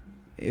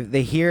if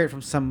they hear it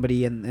from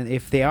somebody, and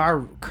if they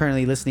are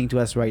currently listening to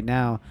us right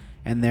now,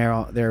 and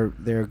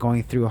they're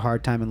going through a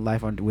hard time in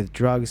life with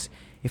drugs,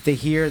 if they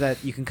hear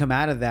that you can come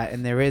out of that,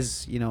 and there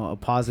is, you know, a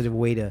positive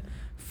way to.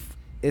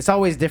 It's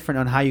always different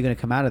on how you're going to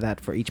come out of that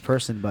for each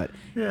person, but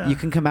Yeah. you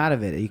can come out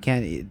of it. You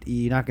can't.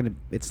 You're not going to.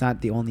 It's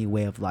not the only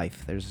way of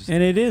life. There's.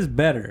 and it is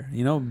better,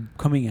 you know,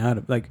 coming out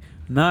of like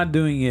not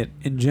doing it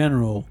in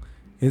general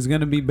is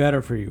going to be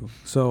better for you.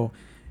 So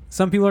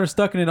some people are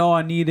stuck in it. Oh,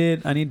 I need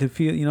it. I need to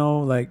feel, you know,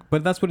 like,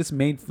 but that's what it's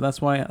made for.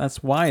 That's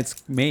why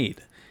it's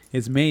made.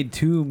 It's made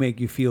to make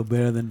you feel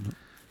better than,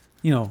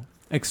 you know,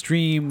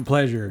 extreme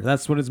pleasure.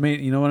 That's what it's made.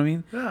 You know what I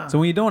mean? Yeah. So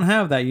when you don't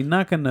have that, you're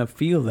not going to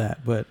feel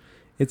that. But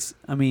it's,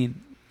 I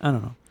mean, I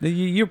don't know.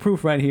 You're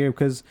proof right here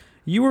because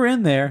you were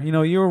in there. You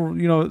know, you're,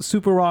 you know,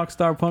 super rock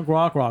star, punk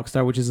rock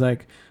star, which is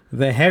like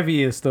the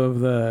heaviest of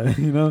the,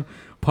 you know,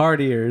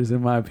 partiers,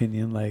 in my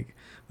opinion. Like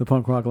the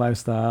punk rock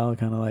lifestyle,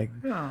 kind of like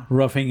Yeah.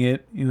 roughing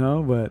it, you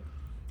know.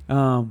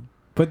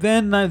 But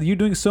then you're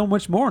doing so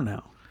much more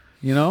now,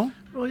 you know.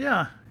 Well,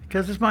 yeah,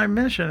 because it's my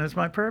mission, it's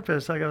my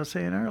purpose, like I was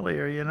saying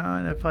earlier, you know.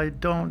 And if I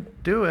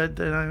don't do it,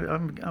 then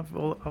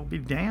I'll be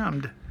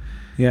damned.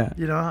 Yeah.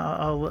 You know,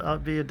 I'll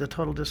be a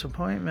total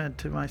disappointment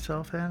to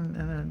myself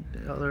and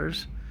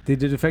others.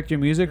 Did it affect your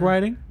music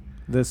writing?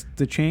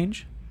 The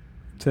change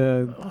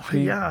to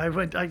being- Yeah,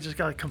 I just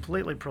got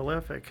completely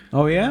prolific.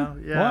 Oh yeah?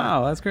 You know, yeah.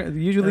 Wow, that's great.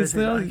 Usually it's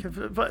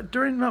But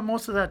during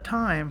most of that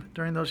time,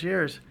 during those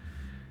years,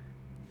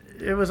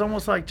 it was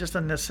almost like just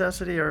a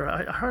necessity, or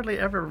I hardly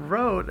ever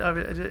wrote. I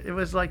mean, it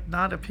was like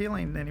not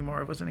appealing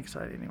anymore. It wasn't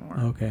exciting anymore.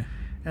 okay.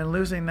 And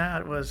losing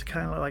that was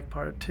kind of like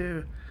part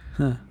two.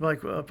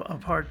 like a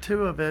part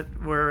 2 of it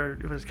where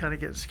it was kind of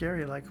getting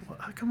scary. Like,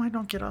 how come I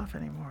don't get off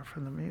anymore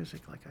from the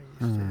music like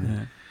I used to?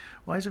 Yeah.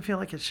 Why does it feel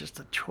like it's just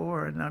a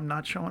chore and I'm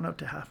not showing up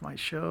to half my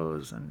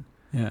shows? And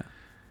Yeah.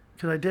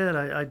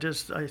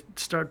 because I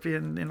start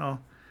being,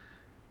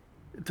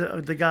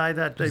 the guy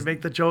that they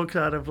make the jokes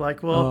out of,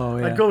 like,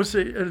 well, I'd go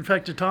see. In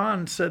fact,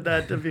 Jatan said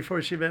that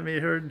before she met me.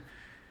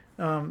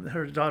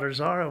 Her daughter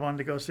Zara wanted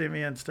to go see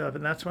me and stuff,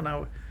 and that's when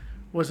I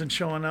wasn't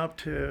showing up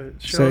to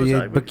shows. So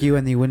you'd book you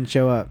and you wouldn't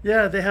show up.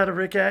 Yeah, they had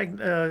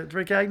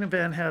Rikk Agnew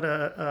Band had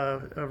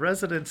a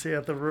residency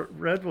at the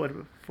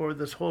Redwood for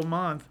this whole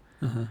month,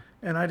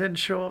 and I didn't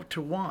show up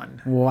to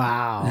one.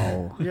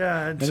 Wow.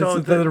 Yeah, and And so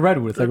it's the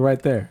Redwood. It's like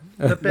right there.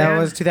 That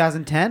was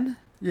 2010.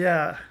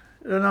 Yeah.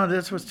 No,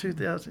 this was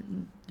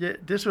 2000. Yeah,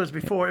 this was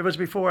before. It was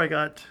before I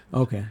got.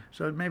 Okay.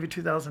 So maybe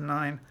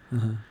 2009.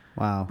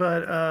 Wow.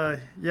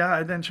 But yeah, I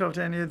didn't show up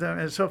to any of them.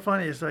 It's so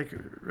funny. It's like,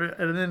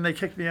 and then they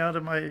kicked me out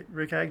of my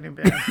Rikk Agnew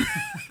Band.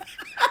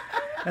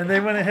 And they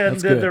went ahead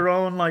and did their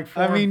own like.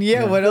 I mean,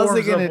 yeah. What else are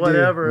they gonna do?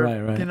 Whatever.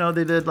 Right.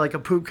 They did like a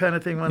poop kind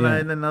of thing one night,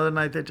 and then another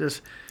night they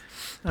just,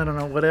 I don't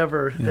know,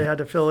 whatever. They had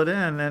to fill it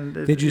in. And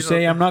did you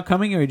say I'm not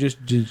coming, or you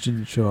just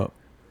didn't show up?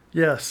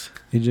 Yes.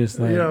 You just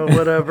like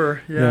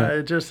whatever. Yeah.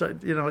 It just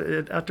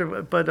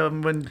after. But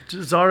when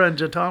Zara and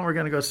Jatan were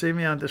going to go see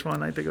me on this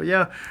one night, they go,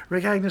 "Yeah,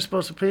 Rikk Agnew's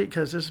supposed to peak,"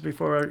 because this is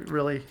before I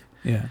really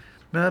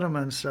met him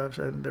and stuff,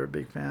 and they're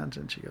big fans.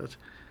 And she goes,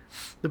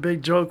 the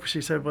big joke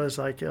she said was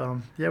like,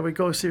 "Yeah, we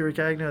go see Rikk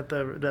Agnew at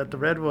the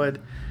Redwood,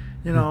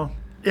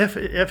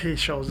 if he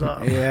shows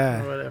up,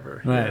 or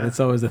whatever." Right. Yeah. It's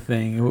always a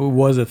thing. It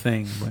was a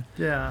thing, but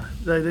yeah,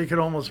 they could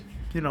almost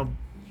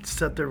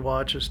set their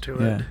watches to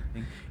it.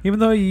 Even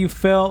though you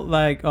felt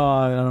like, oh,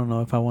 I don't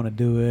know if I want to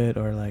do it,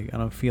 or like I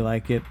don't feel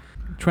like it,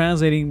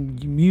 translating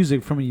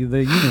music from the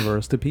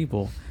universe to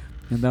people,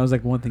 and that was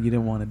like one thing you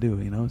didn't want to do,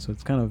 So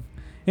it's kind of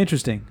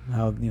interesting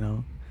how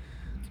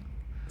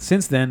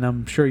since then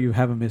I'm sure you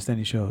haven't missed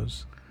any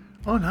shows.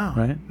 Oh no!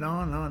 Right?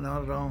 No,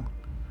 not at all.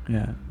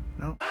 Yeah.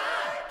 No.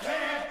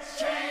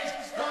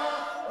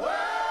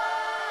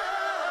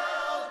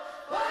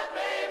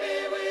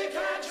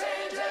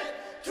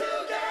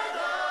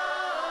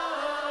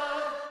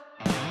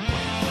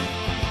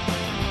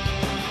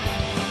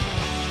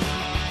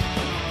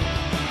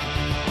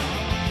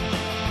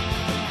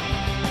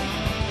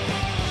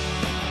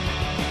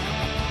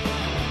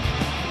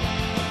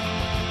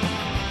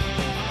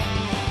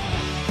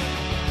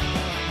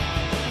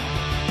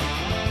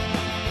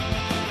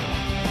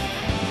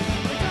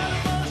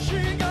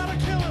 She got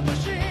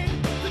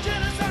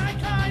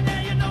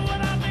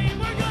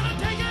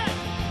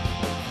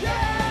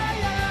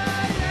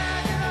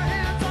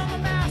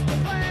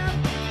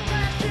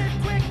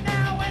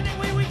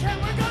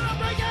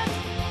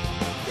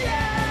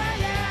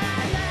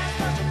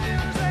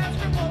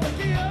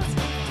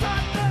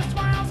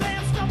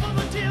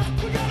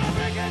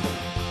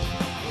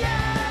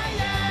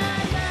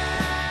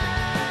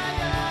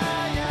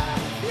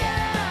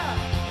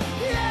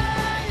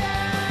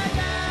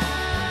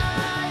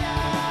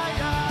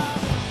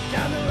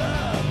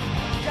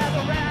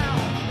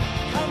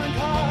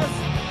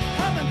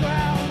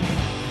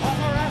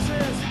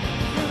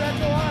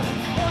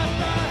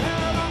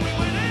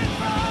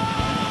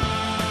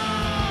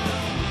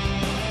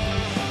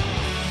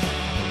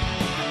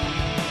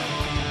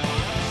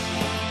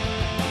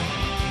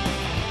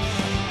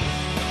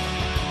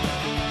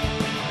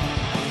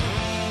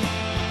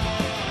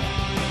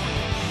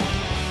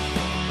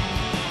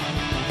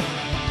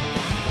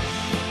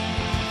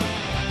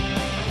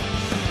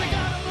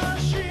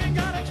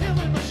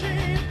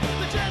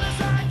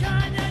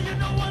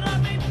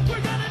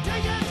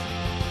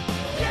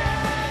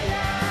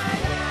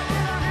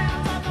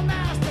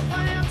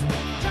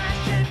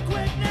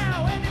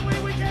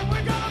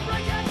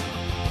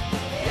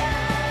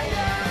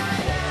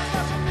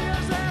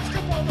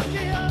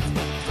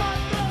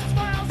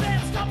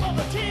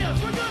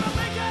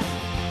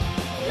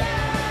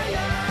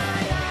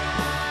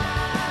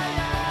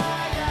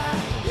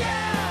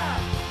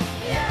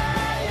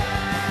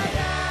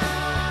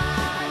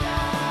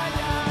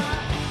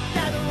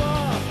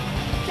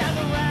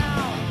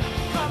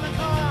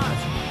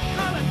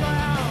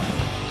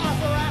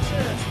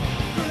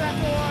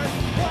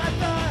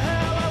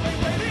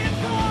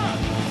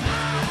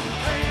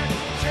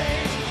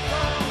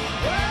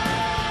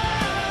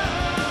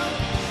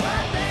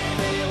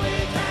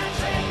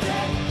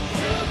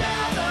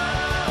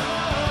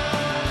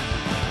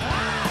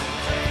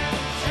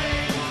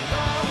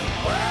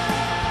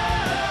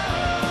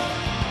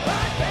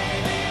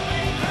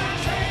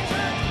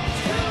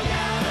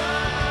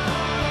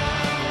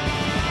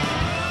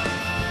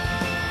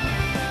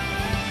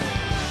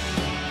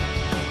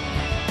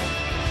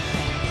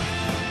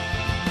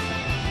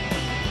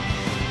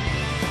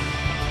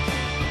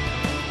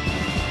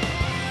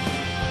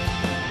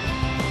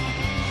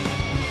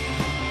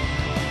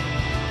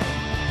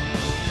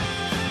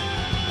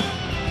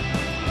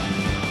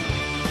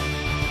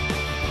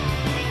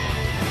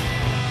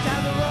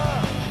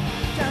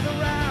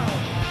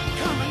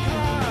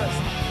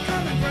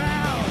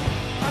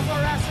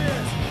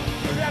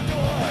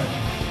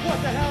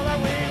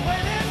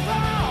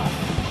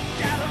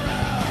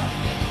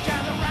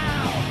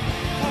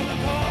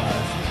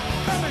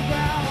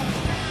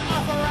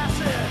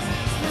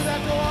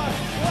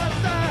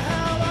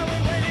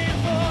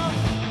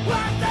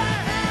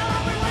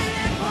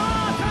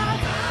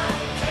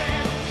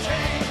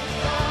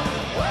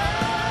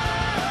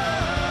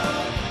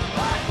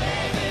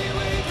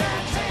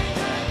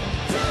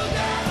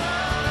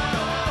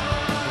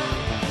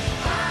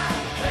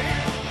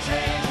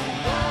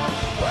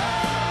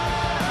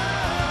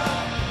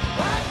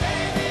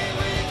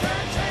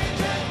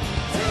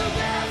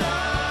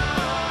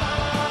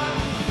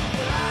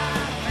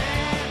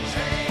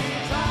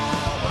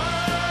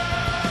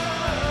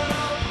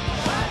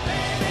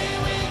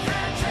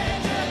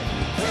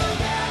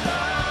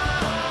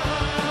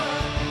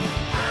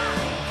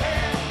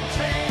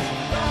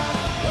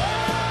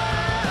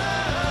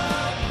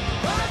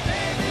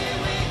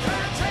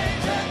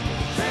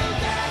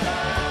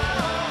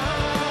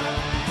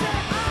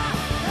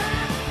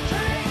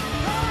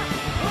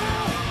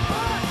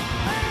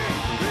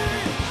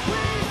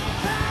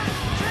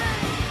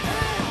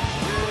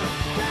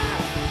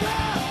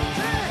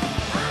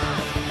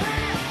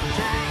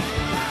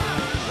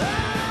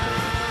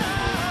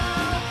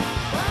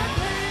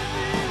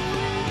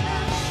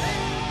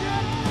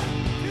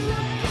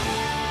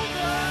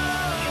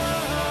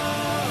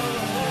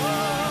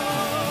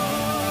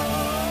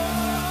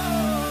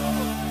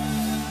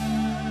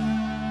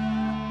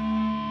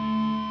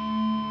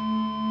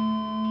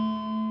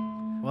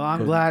Well, I'm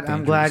Go glad. I'm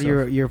danger glad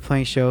yourself. you're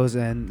playing shows,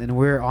 and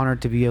we're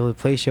honored to be able to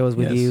play shows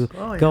with Yes. you,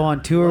 Oh, go yeah.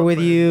 on tour Well with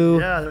played. you.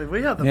 Yeah,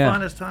 we have the Yeah.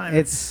 funnest time.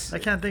 It's I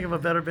can't think of a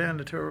better band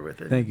to tour with.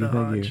 Thank you, The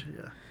thank you. Hajj,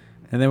 Yeah.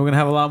 And then we're gonna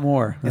have a lot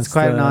more. It's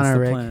quite an that's honor, the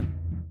Rick. plan.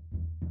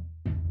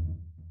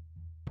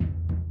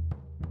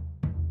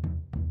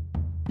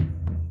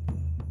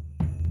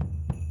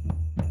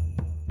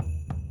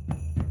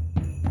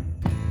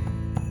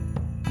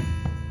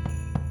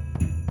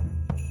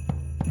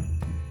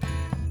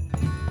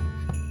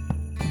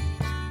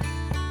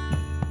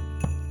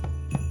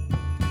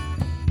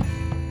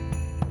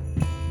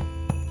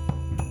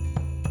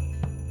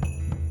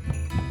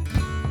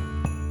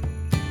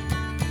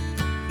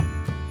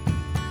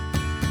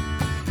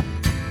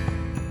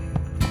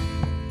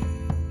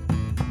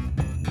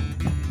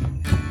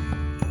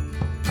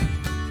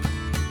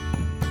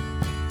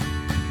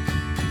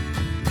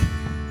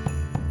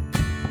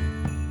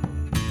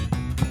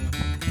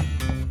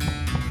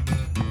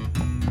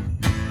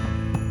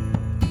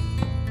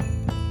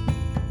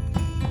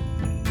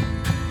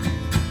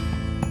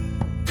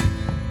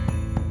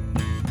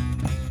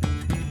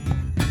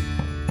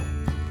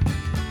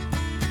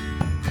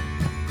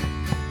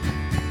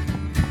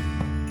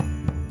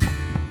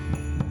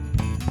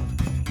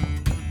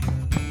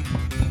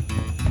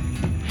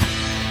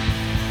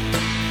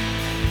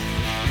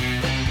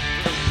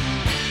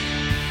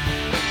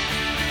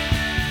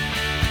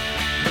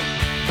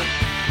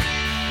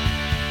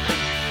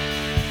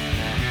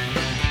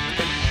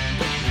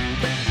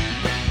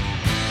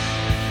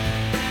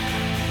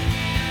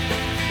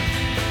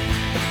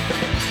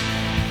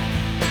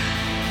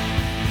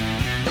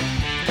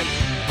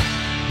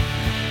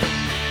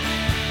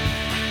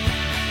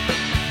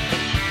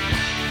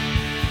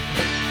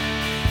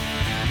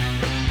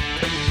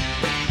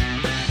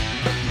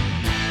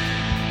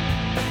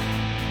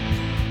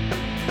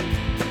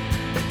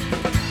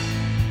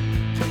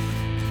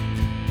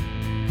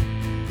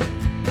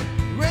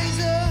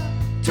 Razor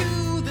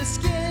to the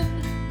skin,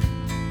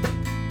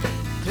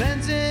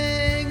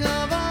 cleansing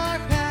of our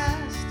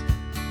past,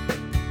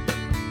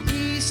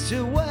 east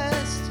to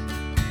west,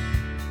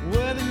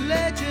 where the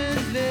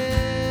legends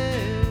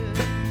live.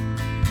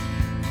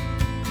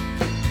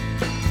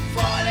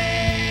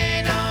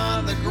 Falling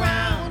on the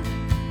ground,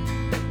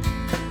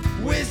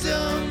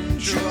 wisdom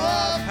true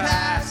of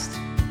past,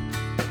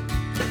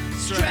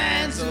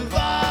 strands of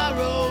our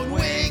own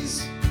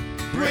wings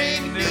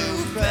bring new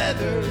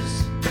feathers.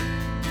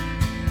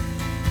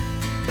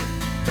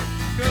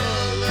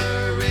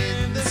 Color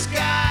in the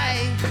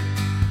sky,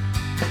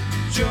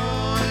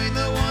 join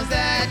the ones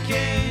that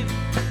came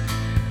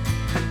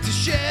to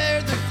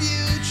share the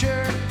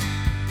future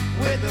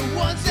with the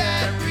ones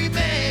that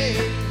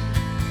remain.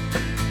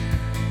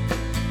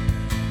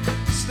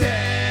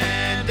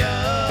 Stand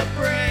up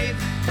brave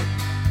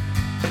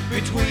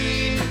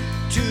between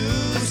two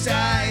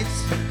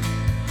sides.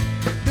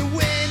 The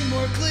wind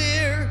more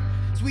clear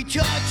as we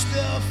touch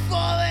the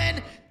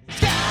fallen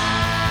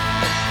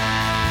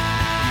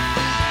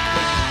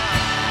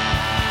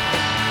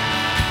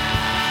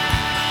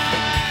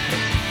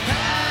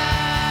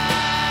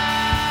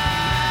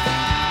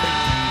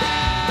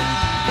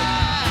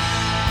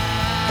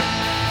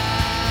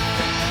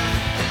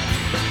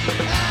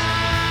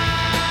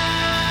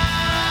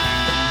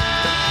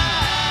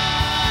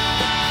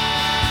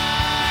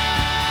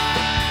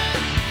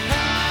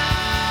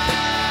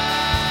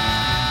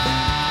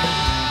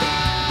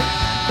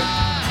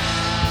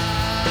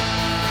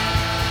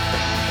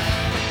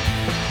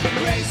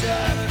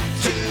razor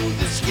to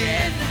the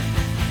skin,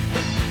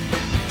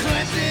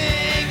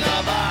 cleansing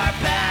of our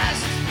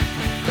past,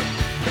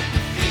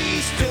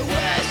 east to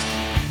west,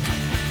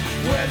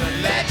 where the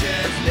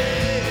legends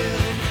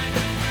live.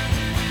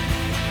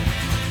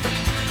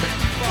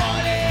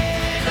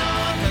 Falling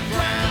on the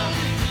ground,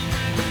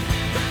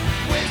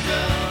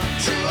 wisdom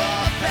true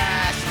of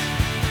past,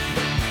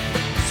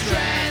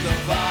 strands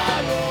of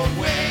our own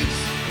wings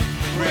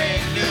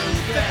bring new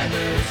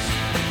feathers.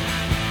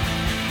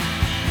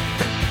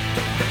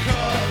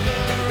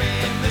 Color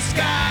in the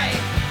sky,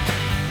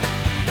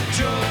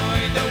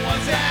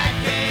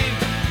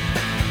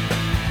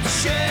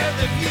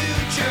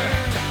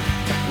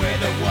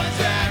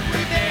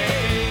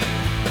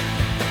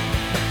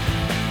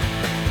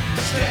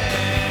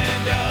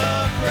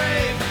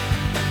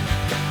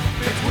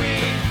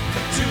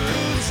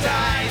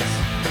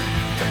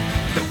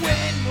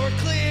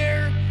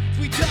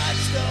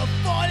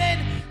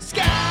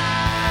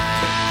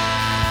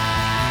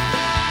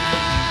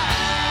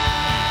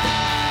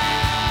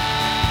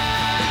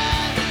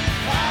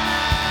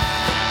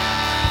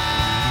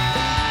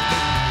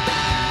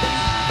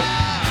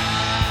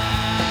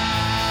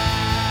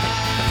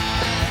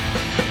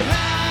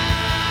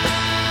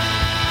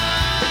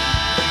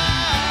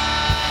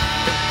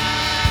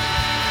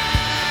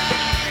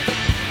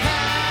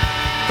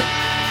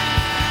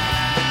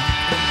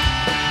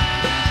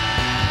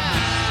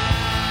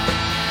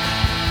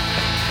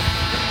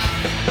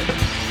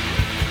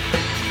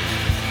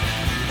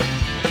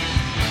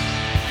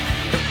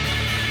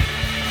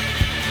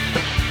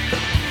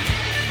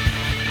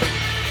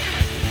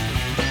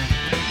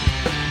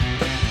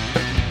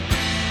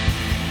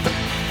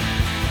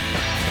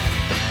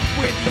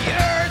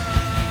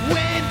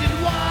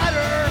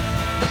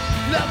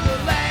 Love the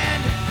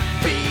land,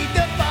 feed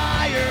the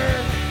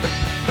fire,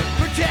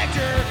 protect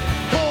her,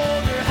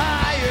 hold her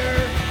higher.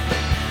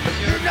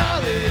 Your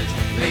knowledge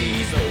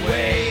leads the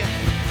way.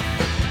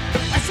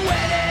 Our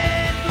sweat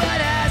and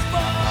blood has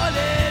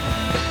fallen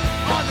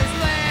on this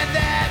land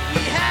that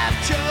we have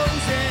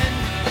chosen.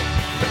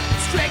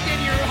 Strengthen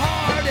your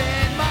heart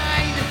and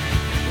mind.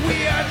 We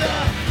are the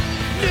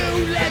new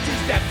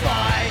legends that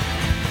fly.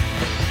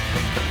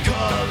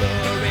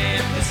 Color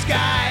in the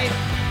sky.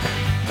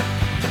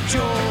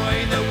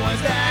 Join the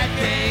ones that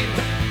came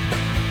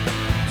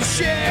to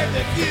share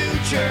the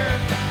future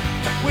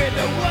with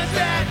the ones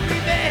that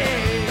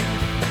remain.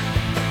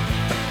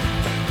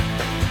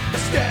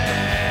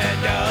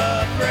 Stand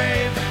up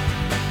brave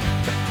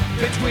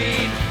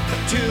between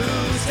two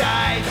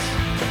sides.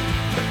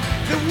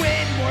 The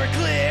wind more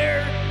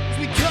clear as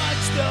we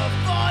touch the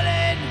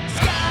fallen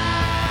sky.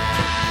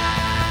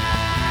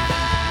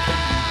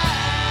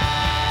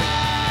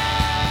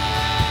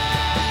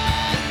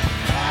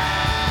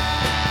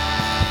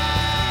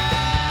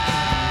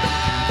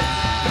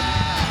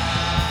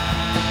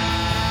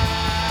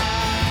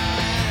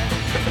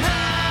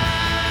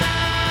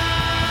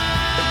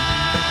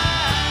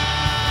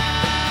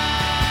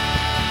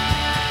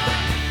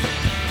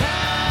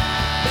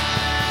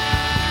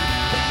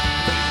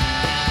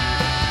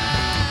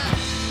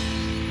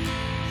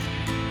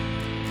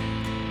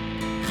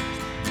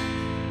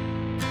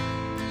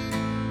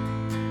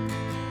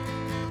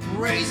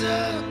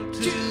 Razor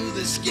to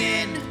the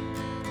skin,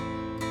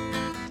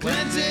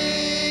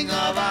 cleansing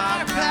of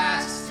our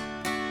past,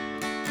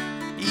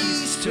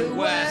 east to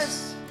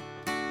west,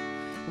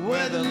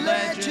 where the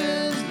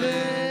legends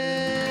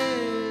live.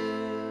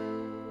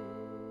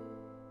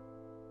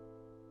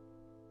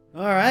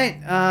 All right.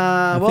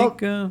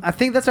 I I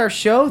think that's our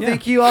show. yeah.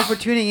 Thank you all for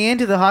tuning in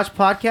to the Hajj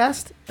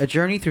Podcast, a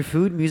journey through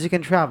food, music,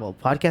 and travel.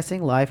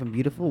 Podcasting live from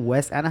beautiful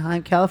West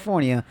Anaheim,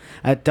 California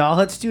at Doll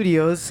Hut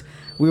Studios.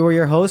 We were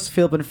your hosts,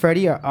 Philip and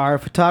Freddie, our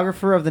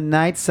photographer of the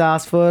night,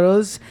 Sal's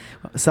Photos,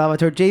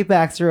 Salvatore J.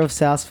 Baxter of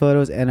Sal's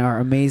Photos, and our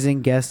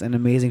amazing guest and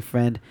amazing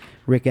friend,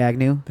 Rikk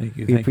Agnew. Thank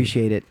you. We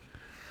appreciate it.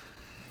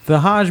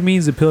 The Hajj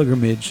means a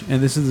pilgrimage,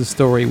 and this is the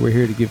story we're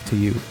here to give to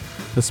you.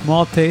 A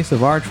small taste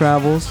of our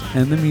travels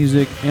and the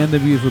music and the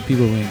beautiful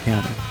people we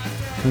encounter.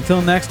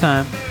 Until next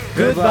time,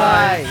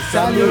 Goodbye.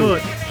 Salud.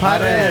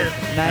 Pare.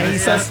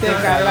 Naisaste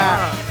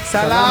kala.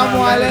 Salamu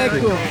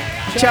alaikum.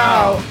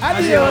 Ciao.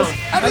 Adios.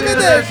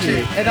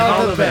 Arrivederci. And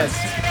all the best.